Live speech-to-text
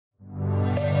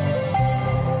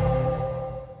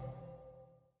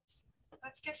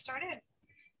let's get started.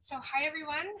 So hi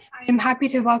everyone, I am happy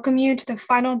to welcome you to the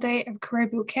final day of Career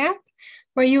Bootcamp,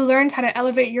 where you learned how to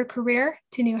elevate your career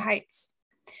to new heights.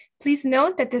 Please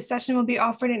note that this session will be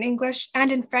offered in English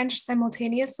and in French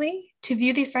simultaneously. To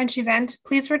view the French event,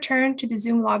 please return to the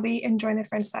Zoom lobby and join the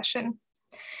French session.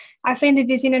 Afin de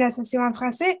visionner la session en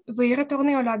français, veuillez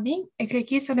retourner au lobby et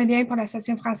cliquer sur le lien pour la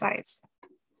session française.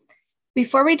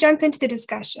 Before we jump into the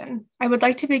discussion, I would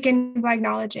like to begin by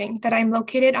acknowledging that I am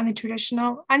located on the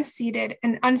traditional, unceded,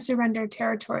 and unsurrendered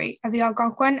territory of the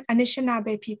Algonquin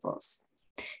Anishinaabe peoples.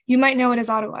 You might know it as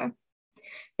Ottawa.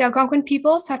 The Algonquin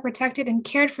peoples have protected and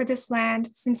cared for this land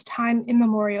since time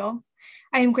immemorial.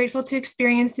 I am grateful to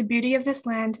experience the beauty of this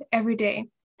land every day.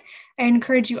 I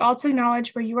encourage you all to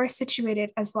acknowledge where you are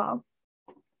situated as well.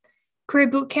 Career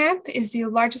Bootcamp is the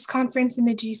largest conference in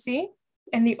the GC,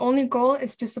 and the only goal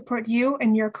is to support you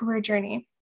and your career journey.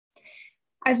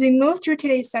 As we move through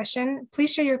today's session,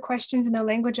 please share your questions in the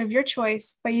language of your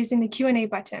choice by using the Q&A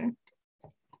button.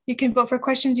 You can vote for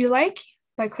questions you like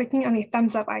by clicking on the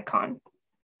thumbs up icon.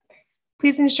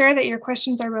 Please ensure that your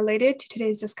questions are related to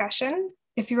today's discussion.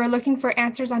 If you are looking for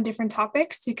answers on different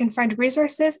topics, you can find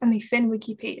resources on the Fin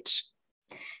Wiki page.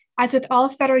 As with all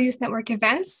Federal Youth Network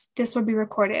events, this will be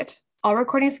recorded. All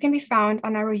recordings can be found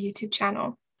on our YouTube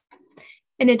channel.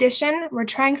 In addition, we're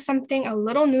trying something a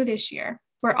little new this year.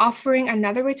 We're offering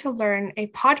Another Way to Learn, a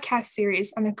podcast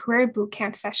series on the Career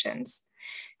Bootcamp sessions.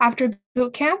 After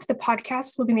Bootcamp, the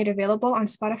podcast will be made available on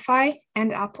Spotify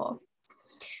and Apple.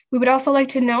 We would also like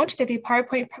to note that the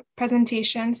PowerPoint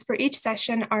presentations for each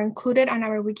session are included on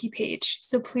our wiki page,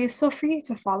 so please feel free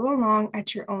to follow along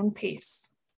at your own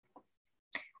pace.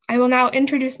 I will now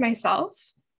introduce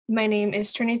myself. My name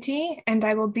is Trinity, and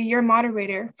I will be your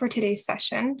moderator for today's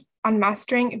session on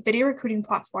mastering video recruiting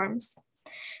platforms.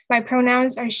 My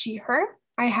pronouns are she, her.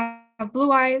 I have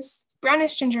blue eyes,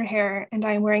 brownish ginger hair, and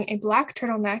I am wearing a black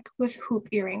turtleneck with hoop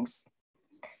earrings.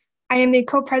 I am the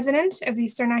co-president of the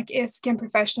Cernak ESPN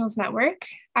Professionals Network.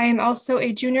 I am also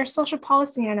a junior social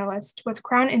policy analyst with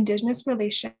Crown Indigenous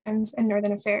Relations and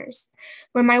Northern Affairs,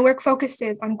 where my work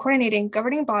focuses on coordinating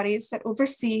governing bodies that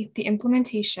oversee the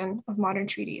implementation of modern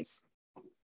treaties.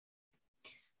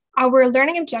 Our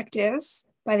learning objectives,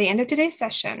 by the end of today's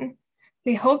session,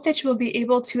 we hope that you will be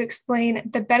able to explain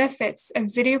the benefits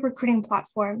of video recruiting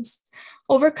platforms,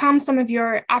 overcome some of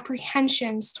your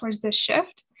apprehensions towards this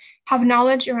shift, have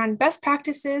knowledge around best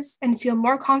practices, and feel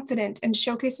more confident in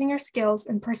showcasing your skills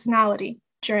and personality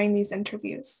during these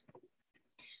interviews.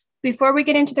 Before we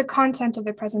get into the content of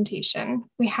the presentation,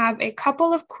 we have a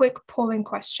couple of quick polling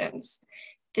questions.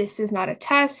 This is not a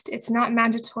test, it's not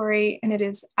mandatory, and it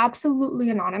is absolutely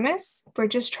anonymous. We're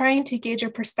just trying to gauge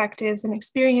your perspectives and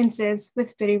experiences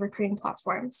with video recruiting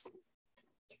platforms.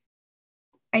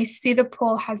 I see the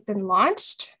poll has been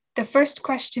launched. The first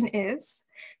question is,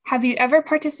 have you ever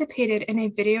participated in a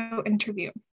video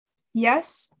interview?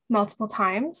 Yes, multiple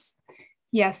times.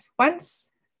 Yes,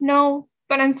 once. No,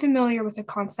 but I'm familiar with the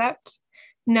concept.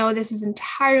 No, this is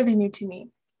entirely new to me.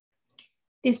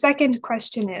 The second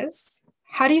question is,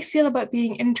 how do you feel about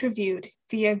being interviewed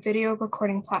via video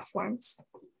recording platforms?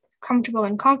 Comfortable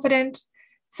and confident,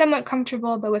 somewhat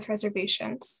comfortable but with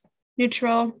reservations,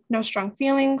 neutral, no strong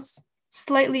feelings,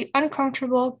 slightly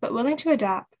uncomfortable but willing to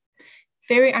adapt,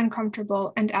 very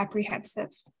uncomfortable and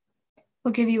apprehensive.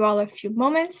 We'll give you all a few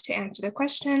moments to answer the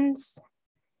questions.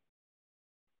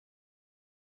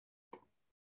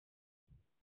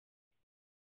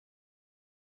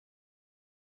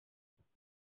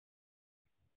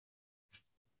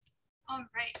 All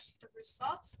right, the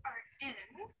results are in.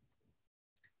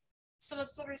 So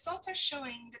as the results are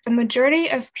showing, the majority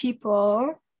of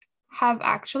people have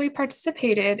actually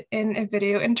participated in a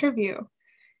video interview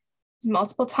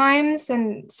multiple times,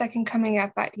 and second coming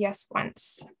up at yes,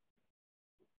 once.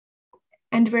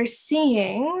 And we're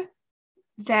seeing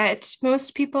that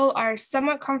most people are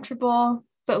somewhat comfortable,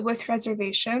 but with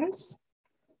reservations,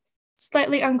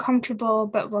 slightly uncomfortable,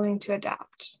 but willing to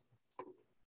adapt.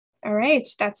 All right,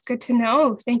 that's good to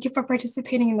know. Thank you for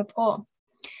participating in the poll.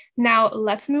 Now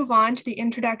let's move on to the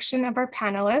introduction of our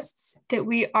panelists that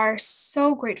we are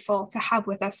so grateful to have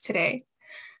with us today.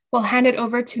 We'll hand it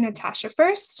over to Natasha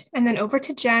first, and then over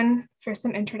to Jen for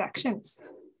some introductions.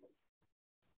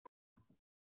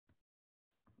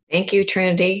 Thank you,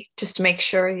 Trinity. Just to make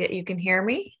sure that you can hear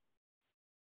me.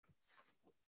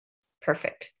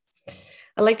 Perfect.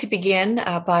 I'd like to begin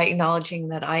by acknowledging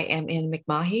that I am in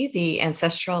Mi'kmahi, the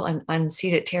ancestral and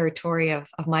unceded territory of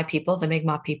my people, the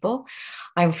Mi'kmaq people.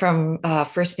 I'm from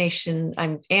First Nation,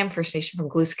 I am First Nation from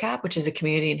Glooscap, which is a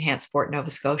community in Hantsport, Nova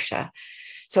Scotia.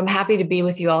 So I'm happy to be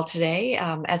with you all today.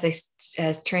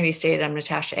 As Trinity stated, I'm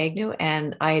Natasha Agnew,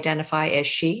 and I identify as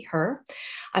she, her.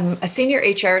 I'm a senior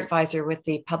HR advisor with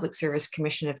the Public Service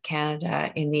Commission of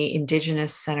Canada in the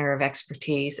Indigenous Centre of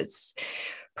Expertise. It's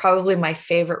probably my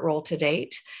favorite role to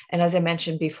date. And as I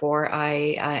mentioned before,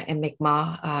 I am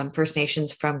Mi'kmaq First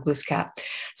Nations from Glooscap.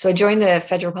 So I joined the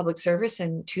Federal Public Service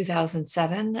in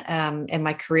 2007, and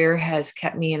my career has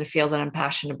kept me in a field that I'm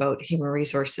passionate about, human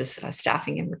resources,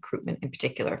 staffing and recruitment in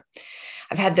particular.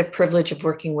 I've had the privilege of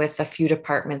working with a few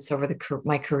departments over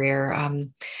my career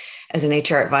as an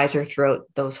HR advisor throughout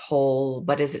those whole,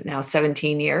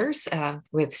 17 years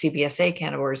with CBSA,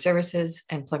 Canada Border Services,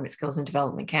 Employment Skills and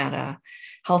Development Canada,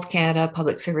 Health Canada,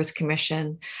 Public Service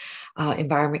Commission,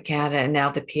 Environment Canada, and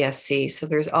now the PSC. So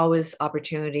there's always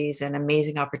opportunities and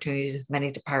amazing opportunities with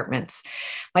many departments.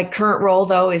 My current role,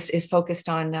 though, is focused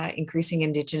on increasing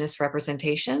Indigenous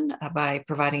representation by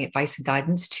providing advice and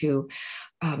guidance to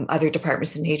other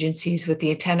departments and agencies with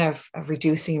the intent of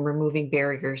reducing and removing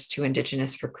barriers to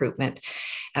Indigenous recruitment.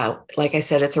 Like I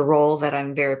said, it's a role that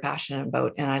I'm very passionate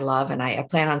about and I love, and I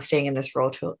plan on staying in this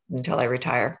role until I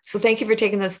retire. So thank you for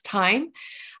taking this time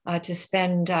to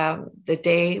spend the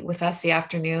day with us, the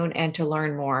afternoon, and to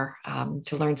learn more,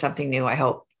 to learn something new, I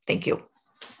hope. Thank you.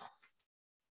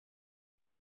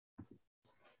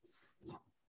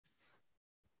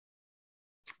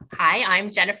 Hi,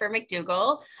 I'm Jennifer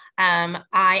McDougall. I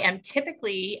am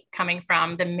typically coming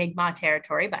from the Mi'kmaq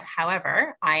territory, but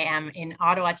however, I am in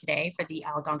Ottawa today for the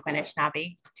Algonquin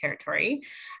Anishinaabe territory.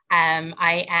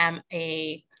 I am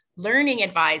a learning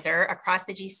advisor across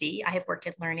the GC. I have worked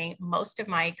at learning most of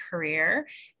my career,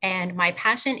 and my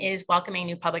passion is welcoming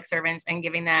new public servants and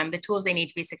giving them the tools they need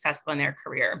to be successful in their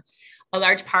career. A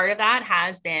large part of that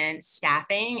has been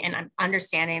staffing and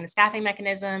understanding the staffing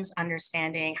mechanisms,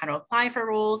 understanding how to apply for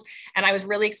roles. And I was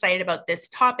really excited about this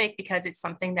topic because it's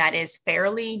something that is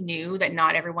fairly new that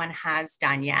not everyone has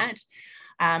done yet.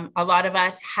 A lot of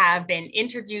us have been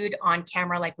interviewed on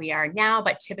camera like we are now,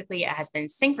 but typically it has been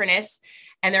synchronous,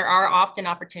 and there are often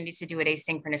opportunities to do it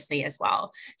asynchronously as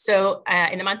well. So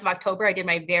in the month of October, I did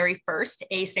my very first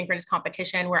asynchronous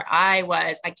competition where I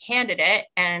was a candidate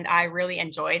and I really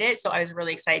enjoyed it. So I was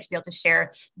really excited to be able to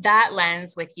share that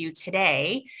lens with you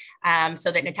today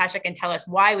so that Natasha can tell us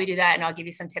why we do that, and I'll give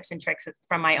you some tips and tricks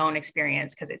from my own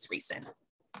experience because it's recent.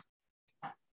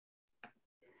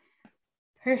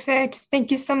 Perfect. Thank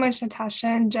you so much, Natasha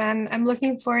and Jen. I'm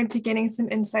looking forward to getting some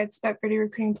insights about video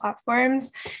recruiting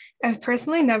platforms. I've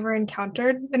personally never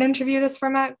encountered an interview of this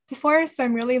format before, so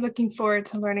I'm really looking forward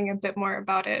to learning a bit more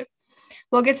about it.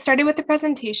 We'll get started with the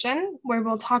presentation, where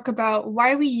we'll talk about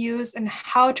why we use and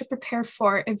how to prepare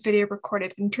for a video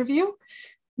recorded interview.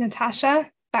 Natasha,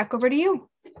 back over to you.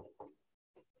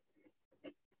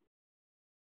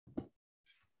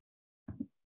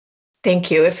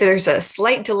 Thank you. If there's a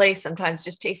slight delay, sometimes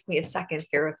just takes me a second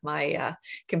here with my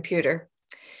computer.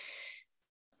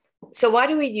 So why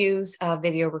do we use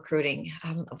video recruiting?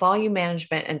 Volume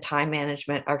management and time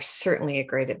management are certainly a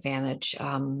great advantage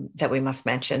that we must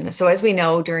mention. So as we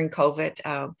know, during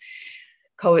COVID,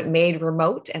 COVID made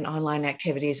remote and online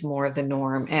activities more of the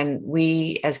norm. And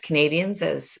we as Canadians,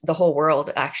 as the whole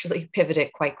world, actually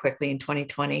pivoted quite quickly in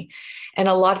 2020. And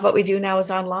a lot of what we do now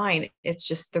is online. It's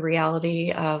just the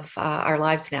reality of our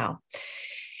lives now.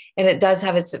 And it does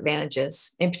have its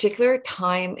advantages, in particular,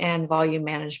 time and volume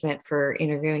management for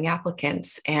interviewing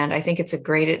applicants. And I think it's a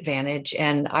great advantage.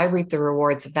 And I reap the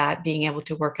rewards of that, being able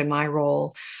to work in my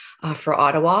role for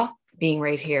Ottawa, being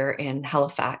right here in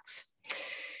Halifax.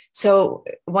 So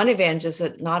one advantage is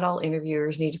that not all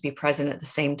interviewers need to be present at the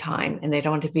same time, and they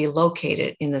don't have to be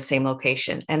located in the same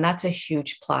location. And that's a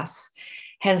huge plus.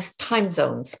 Hence, time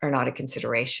zones are not a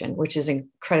consideration, which is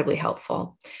incredibly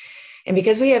helpful. And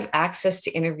because we have access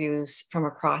to interviews from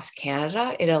across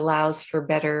Canada, it allows for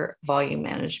better volume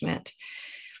management.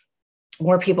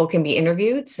 More people can be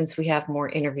interviewed since we have more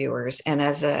interviewers. And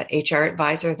as a HR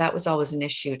advisor, that was always an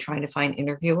issue, trying to find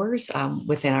interviewers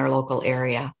within our local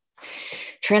area.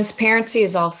 Transparency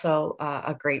is also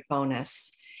a great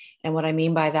bonus. And what I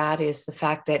mean by that is the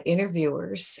fact that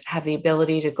interviewers have the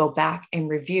ability to go back and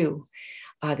review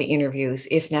the interviews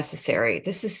if necessary.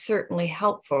 This is certainly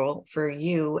helpful for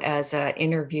you as an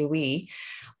interviewee,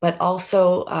 but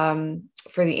also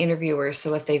for the interviewers.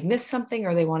 So if they've missed something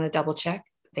or they want to double check,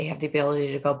 they have the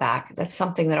ability to go back. That's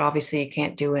something that obviously you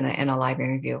can't do in a live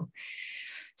interview.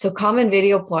 So common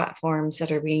video platforms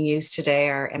that are being used today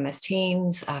are MS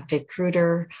Teams,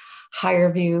 VidCruiter,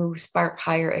 HireVue, Spark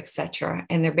Hire, etc.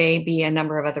 And there may be a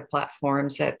number of other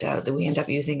platforms that we end up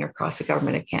using across the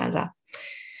government of Canada.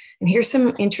 And here's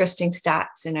some interesting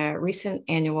stats. In a recent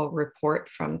annual report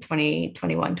from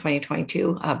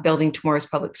 2021-2022, Building Tomorrow's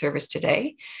Public Service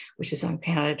Today, which is on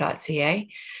canada.ca,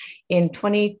 in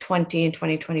 2020 and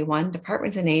 2021,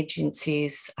 departments and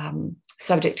agencies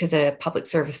subject to the Public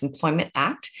Service Employment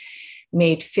Act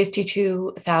made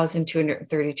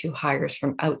 52,232 hires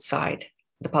from outside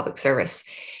the public service.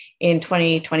 In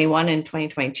 2021 and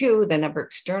 2022, the number of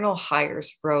external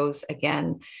hires rose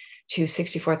again to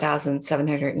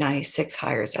 64,796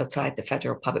 hires outside the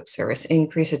federal public service, an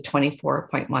increase of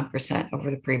 24.1%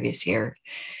 over the previous year.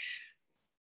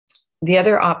 The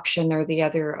other option, or the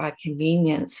other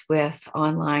convenience with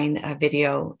online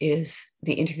video, is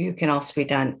the interview can also be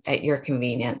done at your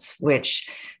convenience, which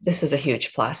this is a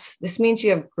huge plus. This means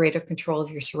you have greater control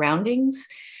of your surroundings,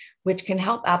 which can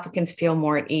help applicants feel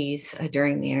more at ease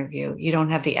during the interview. You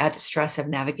don't have the added stress of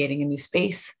navigating a new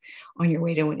space on your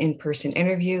way to an in-person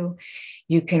interview.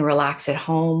 You can relax at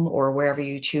home or wherever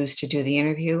you choose to do the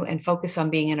interview and focus on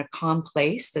being in a calm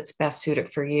place that's best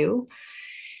suited for you.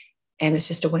 And it's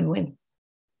just a win-win.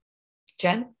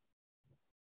 Jen?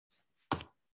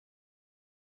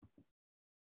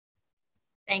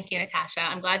 Thank you, Natasha.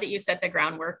 I'm glad that you set the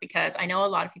groundwork, because I know a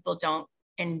lot of people don't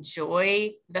enjoy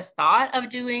the thought of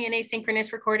doing an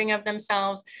asynchronous recording of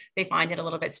themselves. They find it a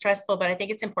little bit stressful, but I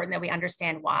think it's important that we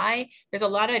understand why. There's a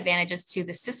lot of advantages to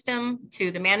the system,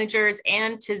 to the managers,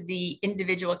 and to the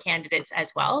individual candidates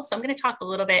as well. So I'm going to talk a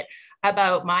little bit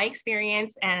about my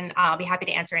experience, and I'll be happy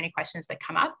to answer any questions that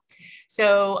come up.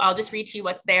 So I'll just read to you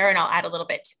what's there, and I'll add a little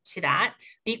bit to that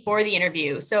before the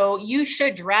interview. So you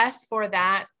should dress for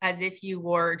that as if you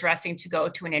were dressing to go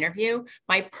to an interview.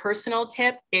 My personal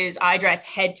tip is I dress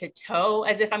head to toe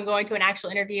as if I'm going to an actual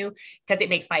interview, because it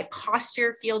makes my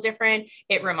posture feel different.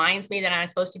 It reminds me that I'm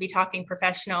supposed to be talking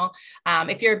professional.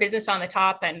 If you're a business on the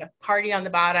top and a party on the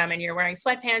bottom and you're wearing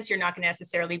sweatpants, you're not going to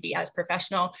necessarily be as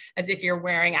professional as if you're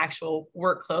wearing actual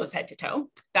work clothes head to toe.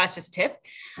 That's just a tip.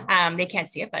 They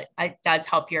can't see it, but it does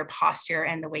help your posture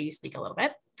and the way you speak a little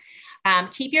bit.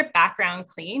 Keep your background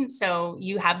clean. So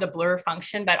you have the blur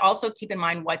function, but also keep in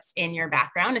mind what's in your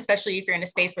background, especially if you're in a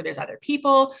space where there's other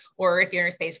people, or if you're in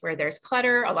a space where there's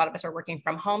clutter. A lot of us are working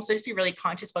from home. So just be really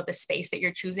conscious about the space that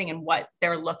you're choosing and what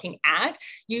they're looking at.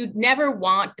 You never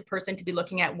want the person to be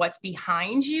looking at what's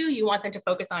behind you. You want them to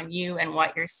focus on you and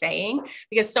what you're saying,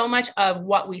 because so much of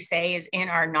what we say is in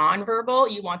our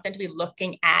nonverbal. You want them to be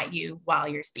looking at you while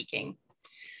you're speaking.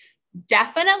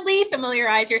 Definitely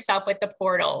familiarize yourself with the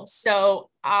portal. So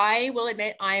I will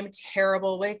admit I'm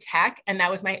terrible with tech. And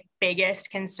that was my biggest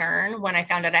concern when I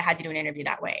found out I had to do an interview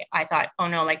that way. I thought, oh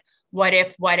no, like, what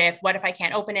if I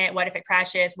can't open it? What if it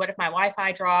crashes? What if my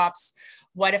Wi-Fi drops?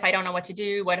 What if I don't know what to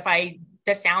do? What if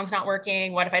the sound's not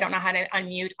working? What if I don't know how to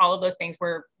unmute? All of those things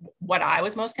were what I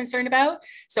was most concerned about.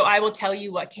 So I will tell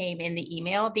you what came in the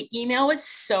email. The email was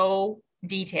so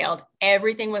detailed.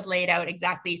 Everything was laid out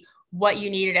exactly what you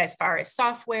needed as far as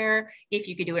software, if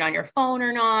you could do it on your phone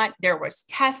or not. There was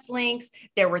test links.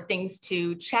 There were things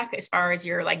to check as far as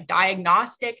your like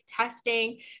diagnostic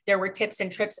testing. There were tips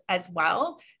and trips as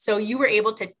well. So you were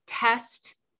able to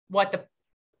test what the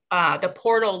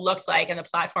portal looked like and the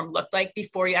platform looked like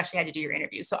before you actually had to do your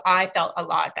interview. So I felt a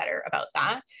lot better about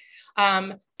that.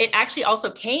 It actually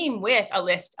also came with a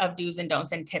list of do's and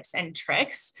don'ts and tips and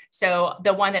tricks. So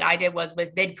the one that I did was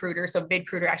with VidCruiter. So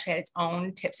VidCruiter actually had its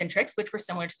own tips and tricks, which were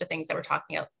similar to the things that we're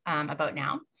talking about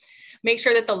now. Make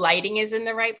sure that the lighting is in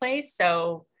the right place.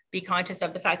 So be conscious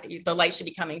of the fact that the light should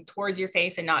be coming towards your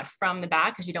face and not from the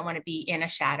back, because you don't want to be in a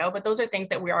shadow. But those are things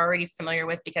that we're already familiar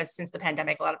with, because since the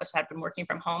pandemic, a lot of us have been working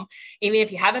from home. Even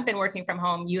if you haven't been working from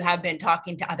home, you have been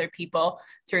talking to other people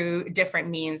through different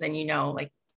means, and you know,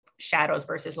 like shadows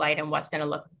versus light and what's going to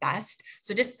look best.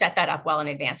 So just set that up well in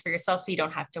advance for yourself so you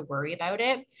don't have to worry about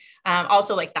it.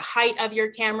 Also, like the height of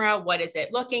your camera, what is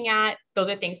it looking at? Those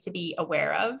are things to be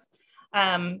aware of.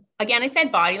 Again, I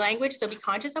said body language, so be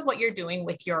conscious of what you're doing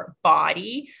with your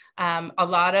body. A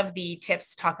lot of the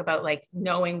tips talk about like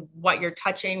knowing what you're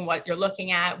touching, what you're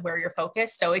looking at, where you're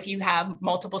focused. So if you have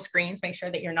multiple screens, make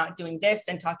sure that you're not doing this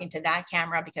and talking to that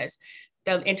camera, because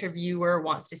the interviewer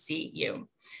wants to see you.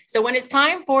 So when it's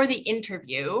time for the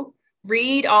interview,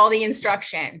 read all the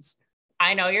instructions.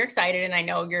 I know you're excited, and I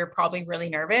know you're probably really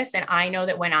nervous. And I know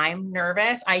that when I'm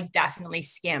nervous, I definitely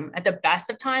skim. At the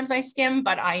best of times I skim,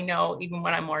 but I know even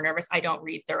when I'm more nervous, I don't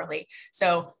read thoroughly.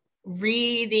 So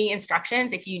read the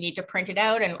instructions. If you need to print it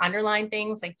out and underline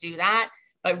things, like do that,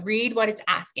 but read what it's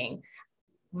asking.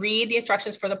 Read the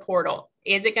instructions for the portal.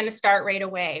 Is it going to start right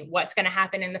away? What's going to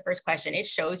happen in the first question? It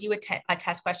shows you a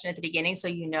test question at the beginning, so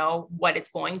you know what it's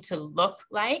going to look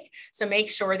like. So make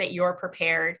sure that you're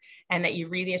prepared and that you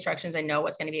read the instructions and know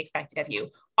what's going to be expected of you.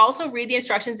 Also read the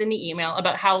instructions in the email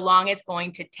about how long it's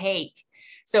going to take.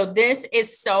 So this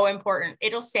is so important.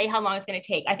 It'll say how long it's going to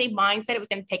take. I think mine said it was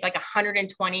going to take like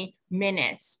 120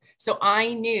 minutes. So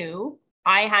I knew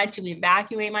I had to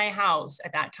evacuate my house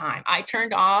at that time. I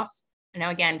turned off, and now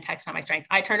again, tech's not my strength.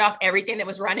 I turned off everything that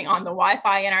was running on the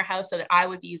Wi-Fi in our house so that I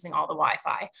would be using all the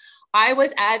Wi-Fi. I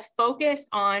was as focused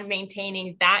on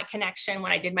maintaining that connection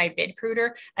when I did my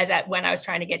VidCruiter as when I was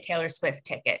trying to get Taylor Swift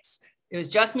tickets. It was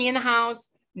just me in the house,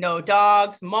 no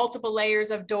dogs, multiple layers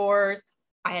of doors.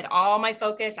 I had all my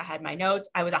focus. I had my notes.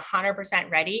 I was 100%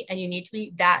 ready. And you need to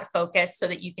be that focused so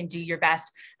that you can do your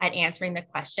best at answering the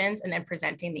questions and then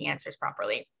presenting the answers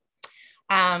properly.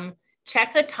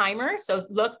 Check the timer. So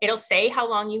look, it'll say how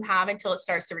long you have until it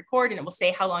starts to record, and it will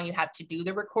say how long you have to do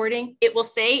the recording. It will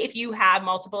say if you have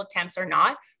multiple attempts or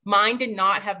not. Mine did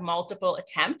not have multiple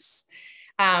attempts.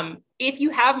 If you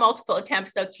have multiple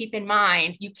attempts, though, keep in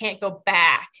mind, you can't go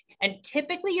back. And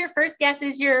typically your first guess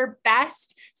is your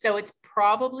best. So it's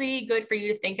probably good for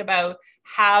you to think about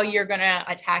how you're going to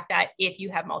attack that if you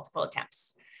have multiple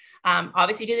attempts.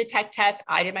 Obviously do the tech test.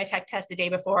 I did my tech test the day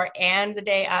before and the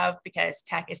day of because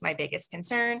tech is my biggest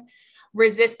concern.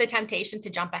 Resist the temptation to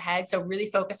jump ahead. So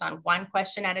really focus on one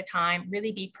question at a time,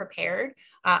 really be prepared.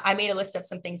 I made a list of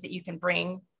some things that you can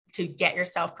bring to get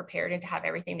yourself prepared and to have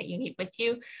everything that you need with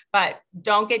you, but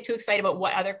don't get too excited about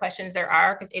what other questions there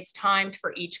are because it's timed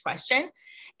for each question.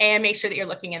 And make sure that you're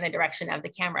looking in the direction of the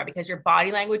camera because your body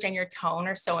language and your tone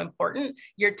are so important.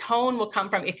 Your tone will come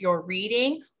from if you're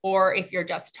reading or if you're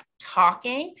just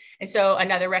talking. And so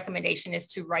another recommendation is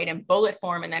to write in bullet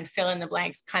form and then fill in the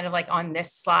blanks kind of like on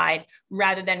this slide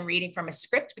rather than reading from a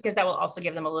script because that will also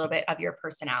give them a little bit of your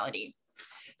personality.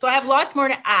 So I have lots more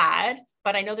to add,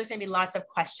 but I know there's going to be lots of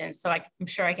questions, so I'm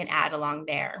sure I can add along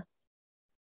there.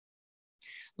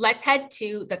 Let's head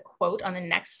to the quote on the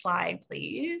next slide,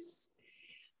 please.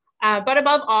 But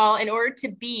above all, in order to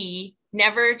be,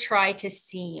 never try to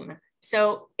seem.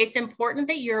 So it's important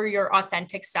that you're your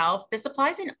authentic self. This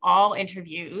applies in all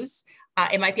interviews.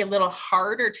 It might be a little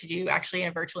harder to do actually in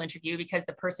a virtual interview because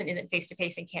the person isn't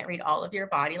face-to-face and can't read all of your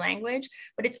body language,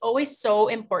 but it's always so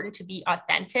important to be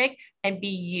authentic and be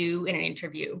you in an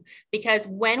interview. Because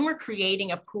when we're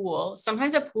creating a pool,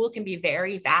 sometimes a pool can be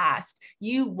very vast.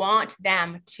 You want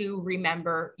them to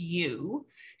remember you.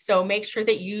 So make sure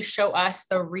that you show us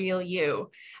the real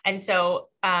you. And so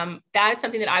that is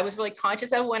something that I was really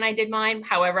conscious of when I did mine.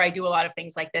 However, I do a lot of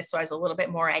things like this, so I was a little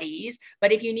bit more at ease.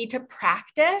 But if you need to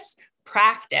practice,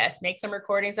 make some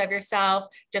recordings of yourself,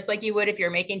 just like you would if you're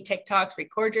making TikToks,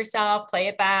 record yourself, play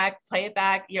it back.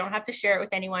 You don't have to share it with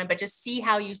anyone, but just see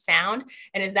how you sound.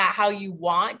 And is that how you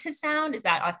want to sound? Is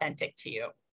that authentic to you?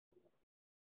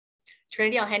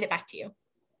 Trinity, I'll hand it back to you.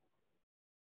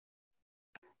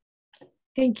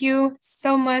 Thank you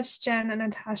so much, Jen and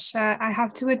Natasha. I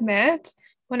have to admit,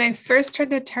 when I first heard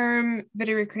the term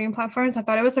video recruiting platforms, I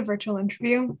thought it was a virtual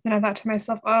interview. And I thought to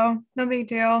myself, oh, no big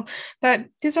deal. But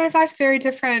these are in fact very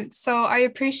different. So I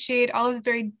appreciate all of the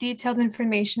very detailed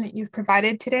information that you've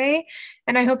provided today.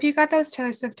 And I hope you got those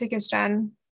Taylor Swift tickets,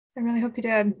 Jen. I really hope you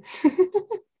did.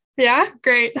 Yeah,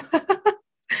 great.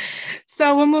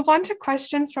 So we'll move on to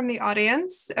questions from the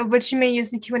audience, of which you may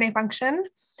use the Q&A function.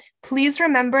 Please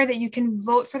remember that you can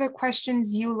vote for the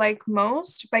questions you like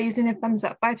most by using the thumbs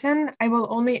up button. I will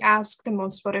only ask the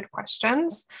most voted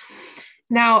questions.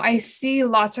 Now, I see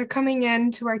lots are coming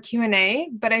in to our Q&A,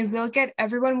 but I will get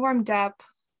everyone warmed up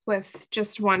with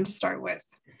just one to start with.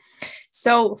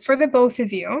 So for the both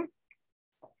of you,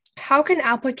 how can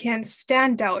applicants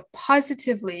stand out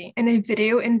positively in a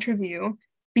video interview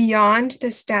beyond the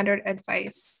standard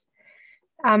advice?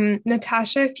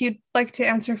 Natasha, if you'd like to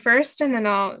answer first, and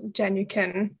then Jen, you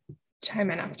can chime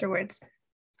in afterwards.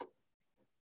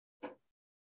 I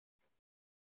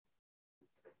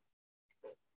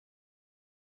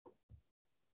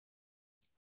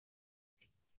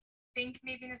think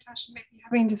maybe Natasha might be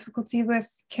having difficulty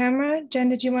with camera. Jen,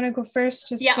 did you want to go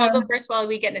first? I'll go first while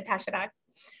we get Natasha back.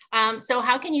 So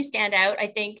how can you stand out? I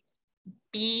think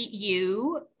be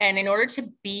you. And in order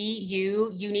to be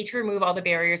you, you need to remove all the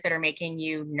barriers that are making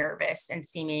you nervous and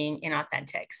seeming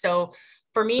inauthentic. So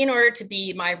for me, in order to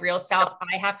be my real self,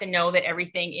 I have to know that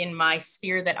everything in my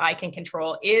sphere that I can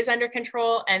control is under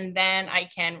control. And then I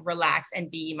can relax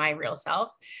and be my real self.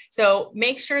 So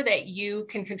make sure that you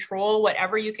can control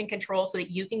whatever you can control so that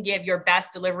you can give your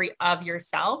best delivery of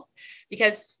yourself.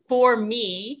 Because for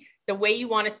me, the way you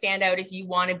want to stand out is you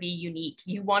want to be unique.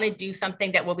 You want to do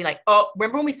something that will be like, oh,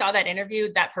 remember when we saw that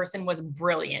interview? That person was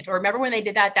brilliant. Or remember when they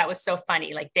did that? That was so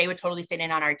funny. Like they would totally fit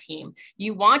in on our team.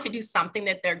 You want to do something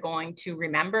that they're going to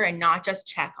remember and not just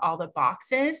check all the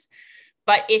boxes.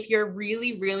 But if you're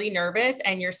really, really nervous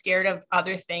and you're scared of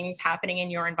other things happening in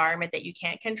your environment that you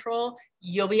can't control,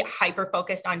 you'll be hyper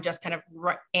focused on just kind of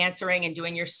answering and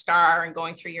doing your star and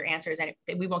going through your answers, and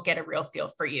we won't get a real feel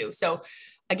for you. So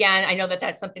again, I know that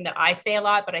that's something that I say a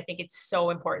lot, but I think it's so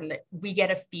important that we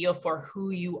get a feel for who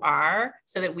you are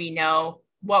so that we know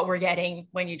what we're getting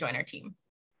when you join our team.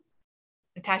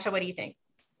 Natasha, what do you think?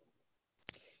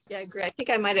 Yeah, I agree. I think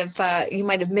I might have, you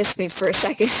might have missed me for a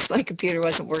second. My computer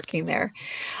wasn't working there.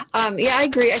 Yeah, I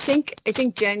agree. I think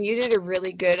Jen, you did a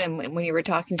really good, and when you were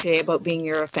talking today about being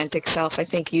your authentic self, I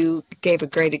think you gave a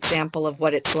great example of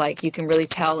what it's like. You can really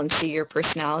tell and see your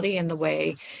personality in the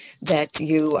way that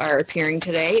you are appearing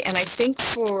today. And I think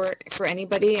for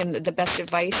anybody, and the best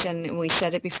advice, and we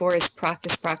said it before, is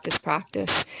practice, practice,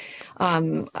 practice.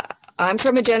 I'm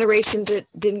from a generation that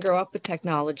didn't grow up with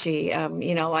technology. I'm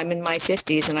in my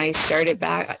 50s and I started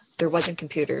back, there wasn't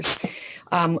computers.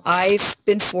 I've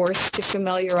been forced to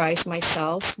familiarize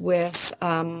myself with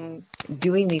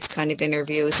doing these kind of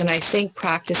interviews. And I think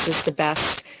practice is the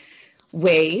best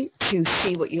way to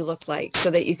see what you look like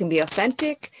so that you can be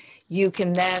authentic. You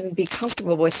can then be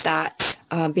comfortable with that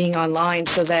being online,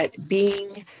 so that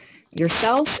being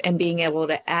yourself and being able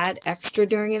to add extra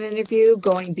during an interview,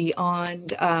 going beyond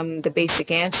the basic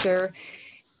answer,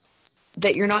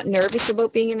 that you're not nervous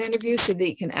about being in an interview so that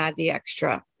you can add the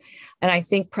extra. And I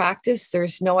think practice,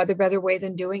 there's no other better way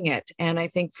than doing it. And I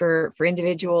think for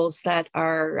individuals that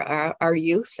are our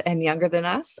youth and younger than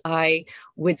us, I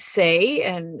would say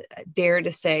and dare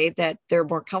to say that they're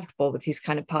more comfortable with these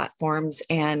kind of platforms,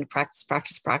 and practice,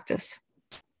 practice, practice.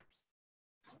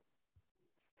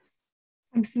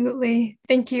 Absolutely.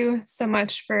 Thank you so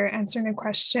much for answering the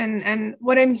question. And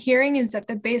what I'm hearing is that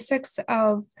the basics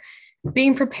of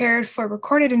being prepared for a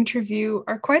recorded interview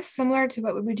are quite similar to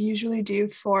what we would usually do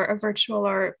for a virtual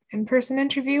or in-person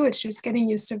interview. It's just getting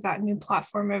used to that new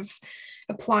platform of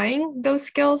applying those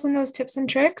skills and those tips and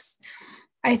tricks.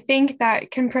 I think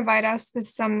that can provide us with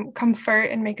some comfort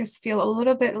and make us feel a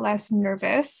little bit less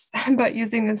nervous about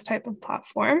using this type of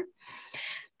platform.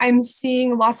 I'm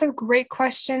seeing lots of great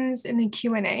questions in the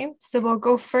Q&A, so we'll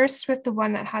go first with the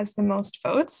one that has the most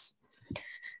votes.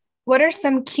 What are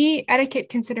some key etiquette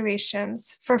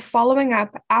considerations for following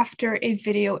up after a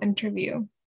video interview?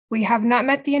 We have not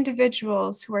met the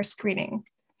individuals who are screening.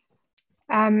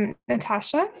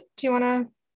 Natasha, do you want to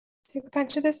take a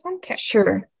punch of this one? Okay.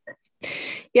 Sure.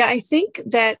 Yeah, I think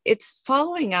that it's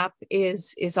following up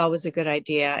is always a good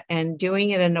idea, and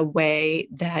doing it in a way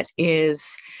that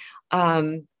is,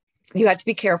 you have to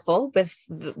be careful with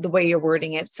the way you're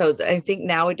wording it. So I think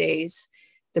nowadays,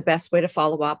 the best way to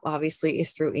follow up, obviously,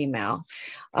 is through email.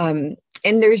 And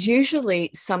there's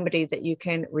usually somebody that you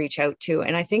can reach out to.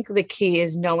 And I think the key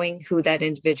is knowing who that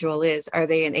individual is. Are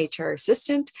they an HR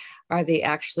assistant? Are they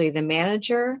actually the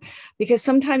manager? Because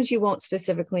sometimes you won't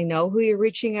specifically know who you're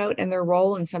reaching out and their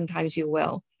role, and sometimes you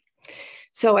will.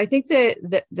 So I think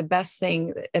that the best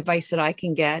advice that I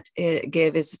can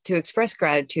give is to express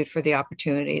gratitude for the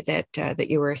opportunity that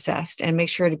you were assessed, and make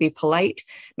sure to be polite.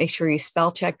 Make sure you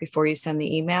spell check before you send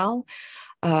the email.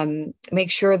 Make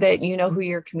sure that you know who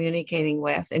you're communicating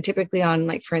with. And typically on,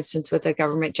 like, for instance, with a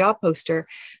government job poster,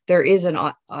 there is an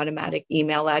automatic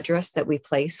email address that we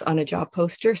place on a job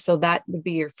poster. So that would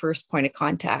be your first point of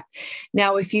contact.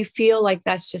 Now, if you feel like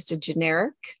that's just a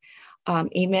generic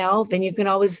email, then you can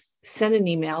always send an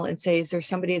email and say, is there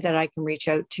somebody that I can reach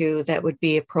out to that would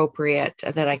be appropriate,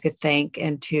 that I could thank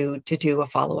and to do a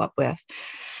follow-up with.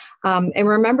 And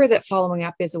remember that following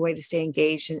up is a way to stay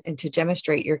engaged and to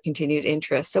demonstrate your continued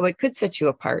interest. So it could set you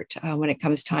apart when it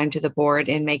comes time to the board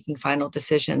in making final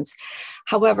decisions.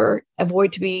 However,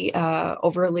 avoid to be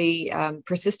overly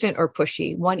persistent or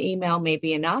pushy. One email may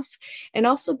be enough. And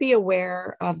also be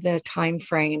aware of the time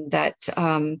frame that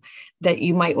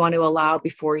you might want to allow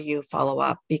before you follow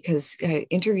up, because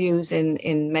interviews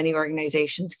in many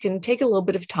organizations can take a little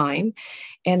bit of time,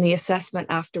 and the assessment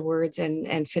afterwards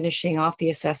and finishing off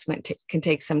the assessment can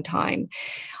take some time.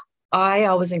 I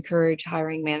always encourage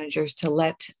hiring managers to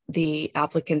let the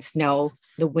applicants know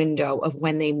the window of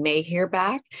when they may hear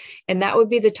back. And that would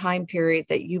be the time period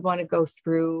that you want to go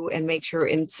through and make sure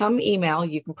in some email,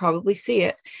 you can probably see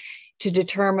it, to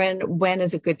determine when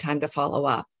is a good time to follow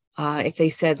up. If they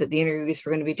said that the interviews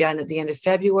were going to be done at the end of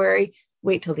February,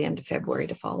 wait till the end of February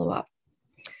to follow up.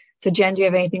 So Jen, do you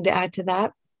have anything to add to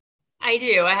that? I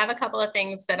do. I have a couple of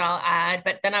things that I'll add,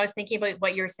 but then I was thinking about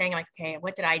what you were saying. I'm like, okay,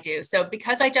 what did I do? So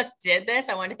because I just did this,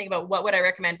 I wanted to think about what would I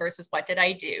recommend versus what did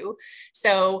I do?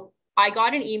 So I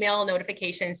got an email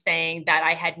notification saying that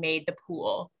I had made the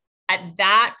pool. At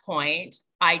that point,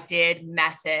 I did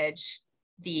message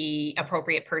the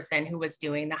appropriate person who was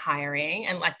doing the hiring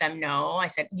and let them know. I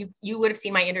said, you would have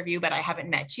seen my interview, but I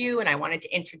haven't met you. And I wanted to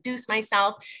introduce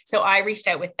myself. So I reached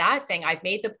out with that saying, I've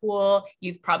made the pool.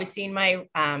 You've probably seen my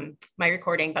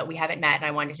recording, but we haven't met. And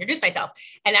I wanted to introduce myself.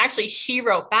 And actually she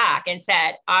wrote back and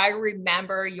said, I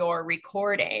remember your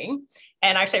recording.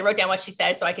 And actually I wrote down what she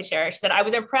said so I could share it. She said, I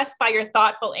was impressed by your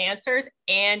thoughtful answers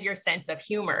and your sense of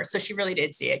humor. So she really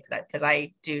did see it because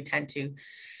I do tend to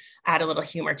add a little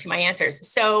humor to my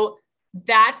answers. So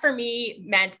that for me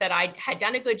meant that I had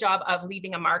done a good job of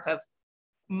leaving a mark of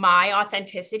my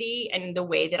authenticity and the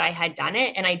way that I had done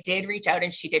it. And I did reach out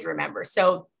and she did remember.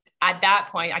 So at that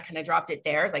point, I kind of dropped it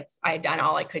there. Like I had done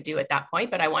all I could do at that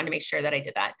point, but I wanted to make sure that I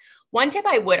did that. One tip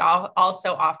I would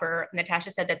also offer,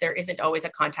 Natasha said that there isn't always a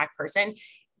contact person.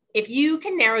 If you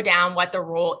can narrow down what the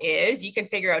role is, you can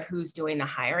figure out who's doing the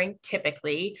hiring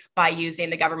typically by using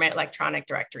the government electronic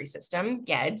directory system,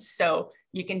 GEDS. So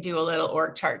you can do a little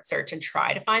org chart search and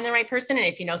try to find the right person. And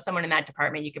if you know someone in that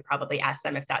department, you could probably ask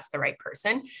them if that's the right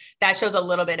person. That shows a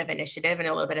little bit of initiative and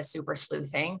a little bit of super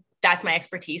sleuthing. That's my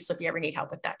expertise. So if you ever need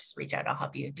help with that, just reach out. I'll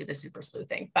help you do the super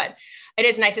sleuthing. But it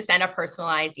is nice to send a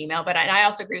personalized email. But I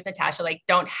also agree with Natasha, like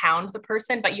don't hound the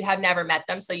person, but you have never met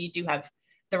them. So you do have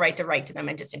the right to write to them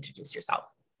and just introduce yourself.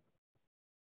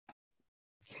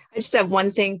 I just have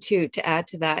one thing to add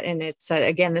to that. And it's,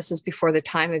 again, this is before the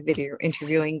time of video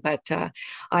interviewing, but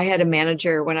I had a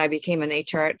manager when I became an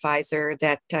HR advisor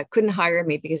that couldn't hire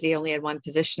me because he only had one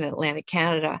position in Atlantic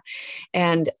Canada.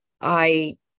 And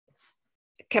I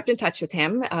kept in touch with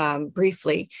him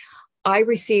briefly. I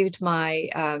received my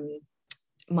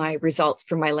results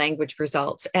for my language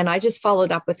results. And I just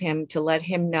followed up with him to let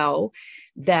him know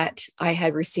that I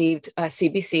had received a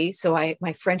CBC. So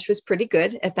my French was pretty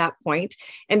good at that point.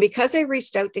 And because I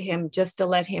reached out to him just to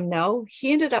let him know,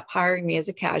 he ended up hiring me as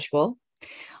a casual.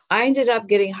 I ended up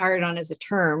getting hired on as a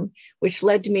term, which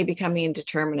led to me becoming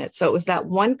indeterminate. So it was that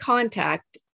one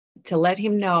contact to let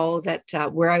him know that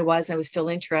where I was still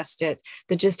interested,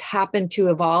 that just happened to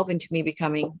evolve into me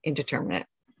becoming indeterminate.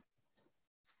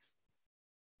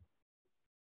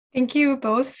 Thank you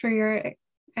both for your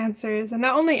answers, and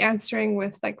not only answering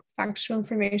with like factual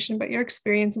information, but your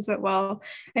experiences as well.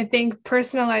 I think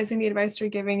personalizing the advice you're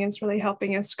giving is really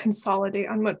helping us consolidate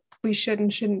on what we should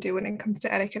and shouldn't do when it comes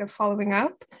to etiquette of following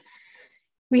up.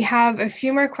 We have a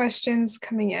few more questions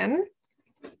coming in.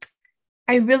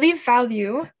 I really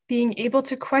value being able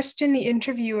to question the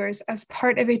interviewers as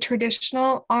part of a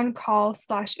traditional on-call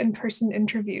 / in-person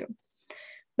interview.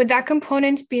 Would that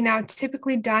component be now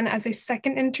typically done as a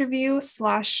second interview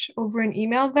 / over an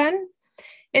email then?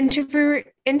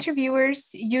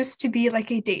 Interviewers used to be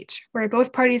like a date where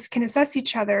both parties can assess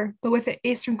each other, but with the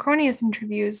asynchronous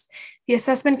interviews, the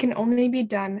assessment can only be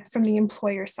done from the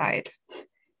employer side.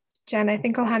 Jen, I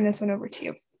think I'll hand this one over to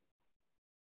you.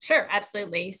 Sure,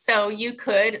 absolutely. So you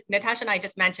could, Natasha and I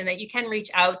just mentioned that you can reach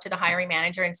out to the hiring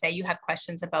manager and say you have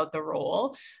questions about the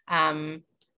role.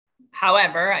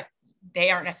 However,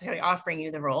 they aren't necessarily offering you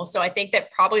the role. So I think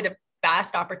that probably the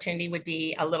best opportunity would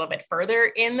be a little bit further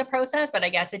in the process, but I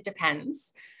guess it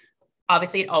depends.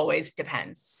 Obviously, it always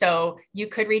depends. So you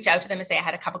could reach out to them and say, I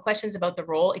had a couple questions about the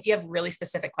role. If you have really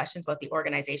specific questions about the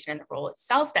organization and the role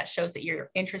itself, that shows that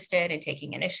you're interested in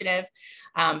taking initiative.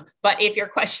 But if your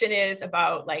question is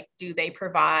about like, do they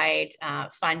provide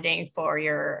funding for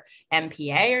your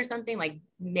MPA or something, like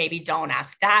maybe don't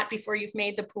ask that before you've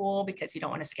made the pool because you don't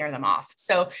want to scare them off.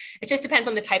 So it just depends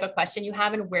on the type of question you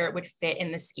have and where it would fit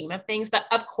in the scheme of things. But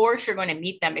of course, you're going to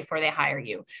meet them before they hire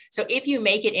you. So if you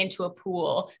make it into a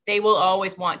pool, they will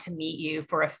always want to meet you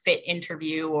for a fit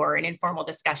interview or an informal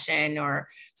discussion or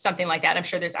something like that. I'm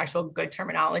sure there's actual good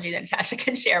terminology that Natasha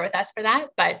can share with us for that,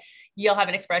 but you'll have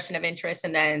an expression of interest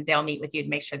and then they'll meet with you to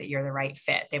make sure that you're the right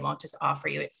fit. They won't just offer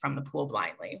you it from the pool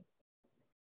blindly.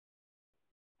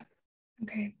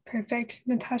 Okay, perfect.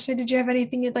 Natasha, did you have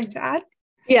anything you'd like to add?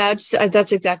 Yeah,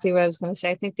 that's exactly what I was going to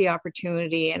say. I think the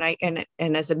opportunity, and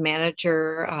as a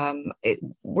manager,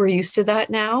 we're used to that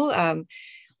now.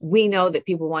 We know that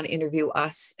people want to interview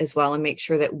us as well and make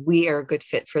sure that we are a good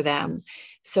fit for them.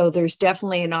 So there's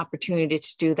definitely an opportunity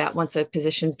to do that once a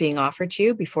position's being offered to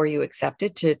you before you accept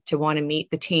it, to want to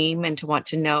meet the team and to want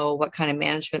to know what kind of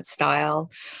management style.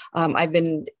 I've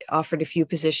been offered a few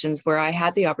positions where I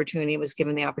had the opportunity, was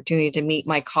given the opportunity to meet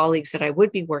my colleagues that I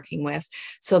would be working with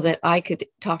so that I could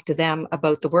talk to them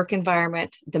about the work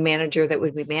environment, the manager that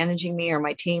would be managing me or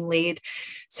my team lead.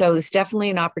 So there's definitely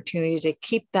an opportunity to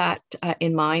keep that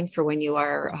in mind for when you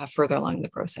are further along the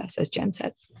process, as Jen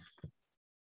said.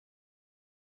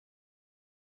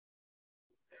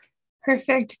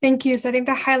 Perfect. Thank you. So I think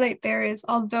the highlight there is,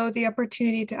 although the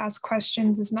opportunity to ask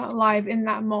questions is not live in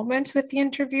that moment with the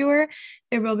interviewer,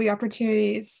 there will be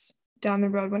opportunities down the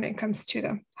road when it comes to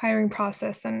the hiring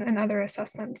process and other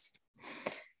assessments.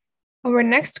 Our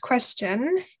next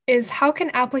question is, how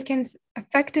can applicants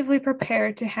effectively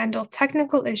prepare to handle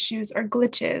technical issues or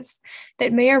glitches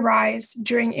that may arise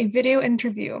during a video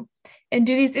interview? And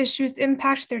do these issues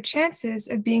impact their chances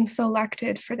of being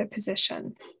selected for the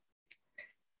position?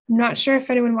 I'm not sure if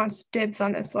anyone wants dibs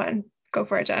on this one. Go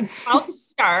for it, Jen. I'll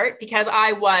start because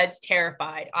I was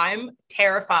terrified. I'm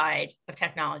terrified of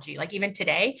technology. Like even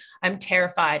today, I'm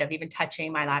terrified of even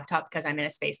touching my laptop because I'm in a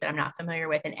space that I'm not familiar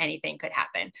with and anything could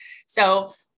happen.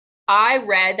 So I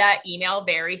read that email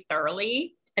very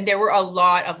thoroughly, and there were a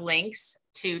lot of links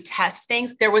to test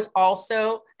things. There was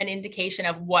also an indication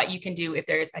of what you can do if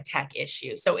there's a tech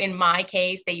issue. So in my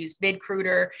case, they used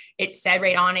VidCruiter. It said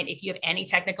right on it, if you have any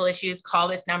technical issues, call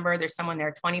this number. There's someone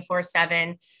there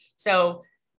 24/7. So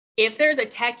if there's a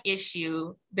tech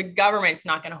issue, the government's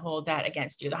not going to hold that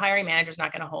against you. The hiring manager's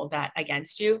not going to hold that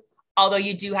against you. Although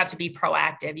you do have to be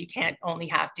proactive. You can't only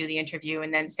have to do the interview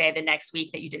and then say the next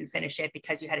week that you didn't finish it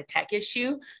because you had a tech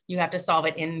issue. You have to solve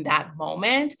it in that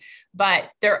moment. But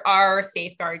there are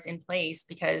safeguards in place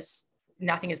because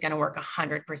nothing is going to work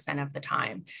 100% of the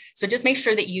time. So just make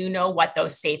sure that you know what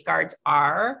those safeguards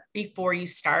are before you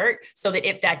start, so that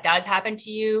if that does happen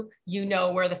to you, you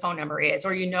know where the phone number is,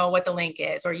 or you know what the link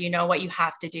is, or you know what you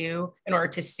have to do in order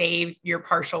to save your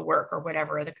partial work or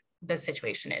whatever the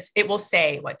situation is. It will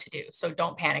say what to do. So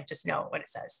don't panic, just know what it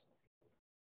says.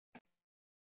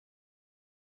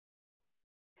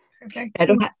 Perfect. I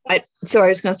don't have, so I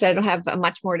was going to say, I don't have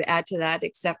much more to add to that,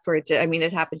 except for it. I mean,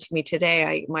 it happened to me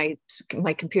today. My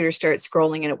computer started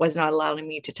scrolling and it was not allowing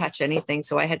me to touch anything.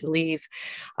 So I had to leave.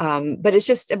 But it's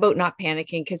just about not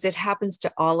panicking, because it happens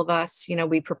to all of us. You know,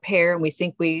 we prepare and we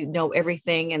think we know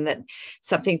everything, and that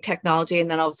something technology, and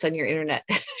then all of a sudden your internet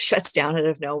shuts down out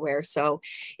of nowhere. So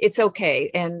it's okay.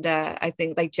 And I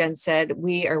think, like Jen said,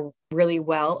 we are really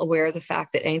well aware of the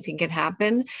fact that anything can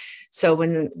happen. So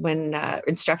when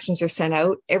instructions are sent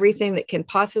out, everything that can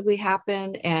possibly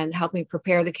happen and helping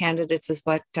prepare the candidates is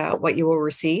what you will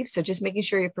receive. So just making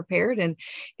sure you're prepared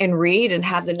and read and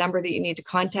have the number that you need to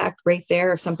contact right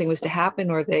there if something was to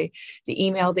happen, or the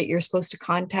email that you're supposed to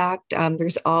contact.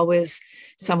 There's always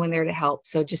someone there to help.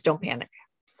 So just don't panic.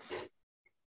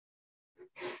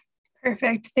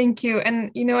 Perfect. Thank you.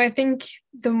 And, I think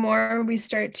the more we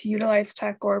start to utilize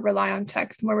tech or rely on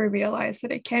tech, the more we realize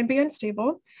that it can be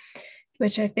unstable,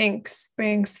 which I think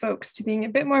brings folks to being a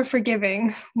bit more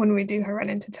forgiving when we do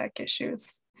run into tech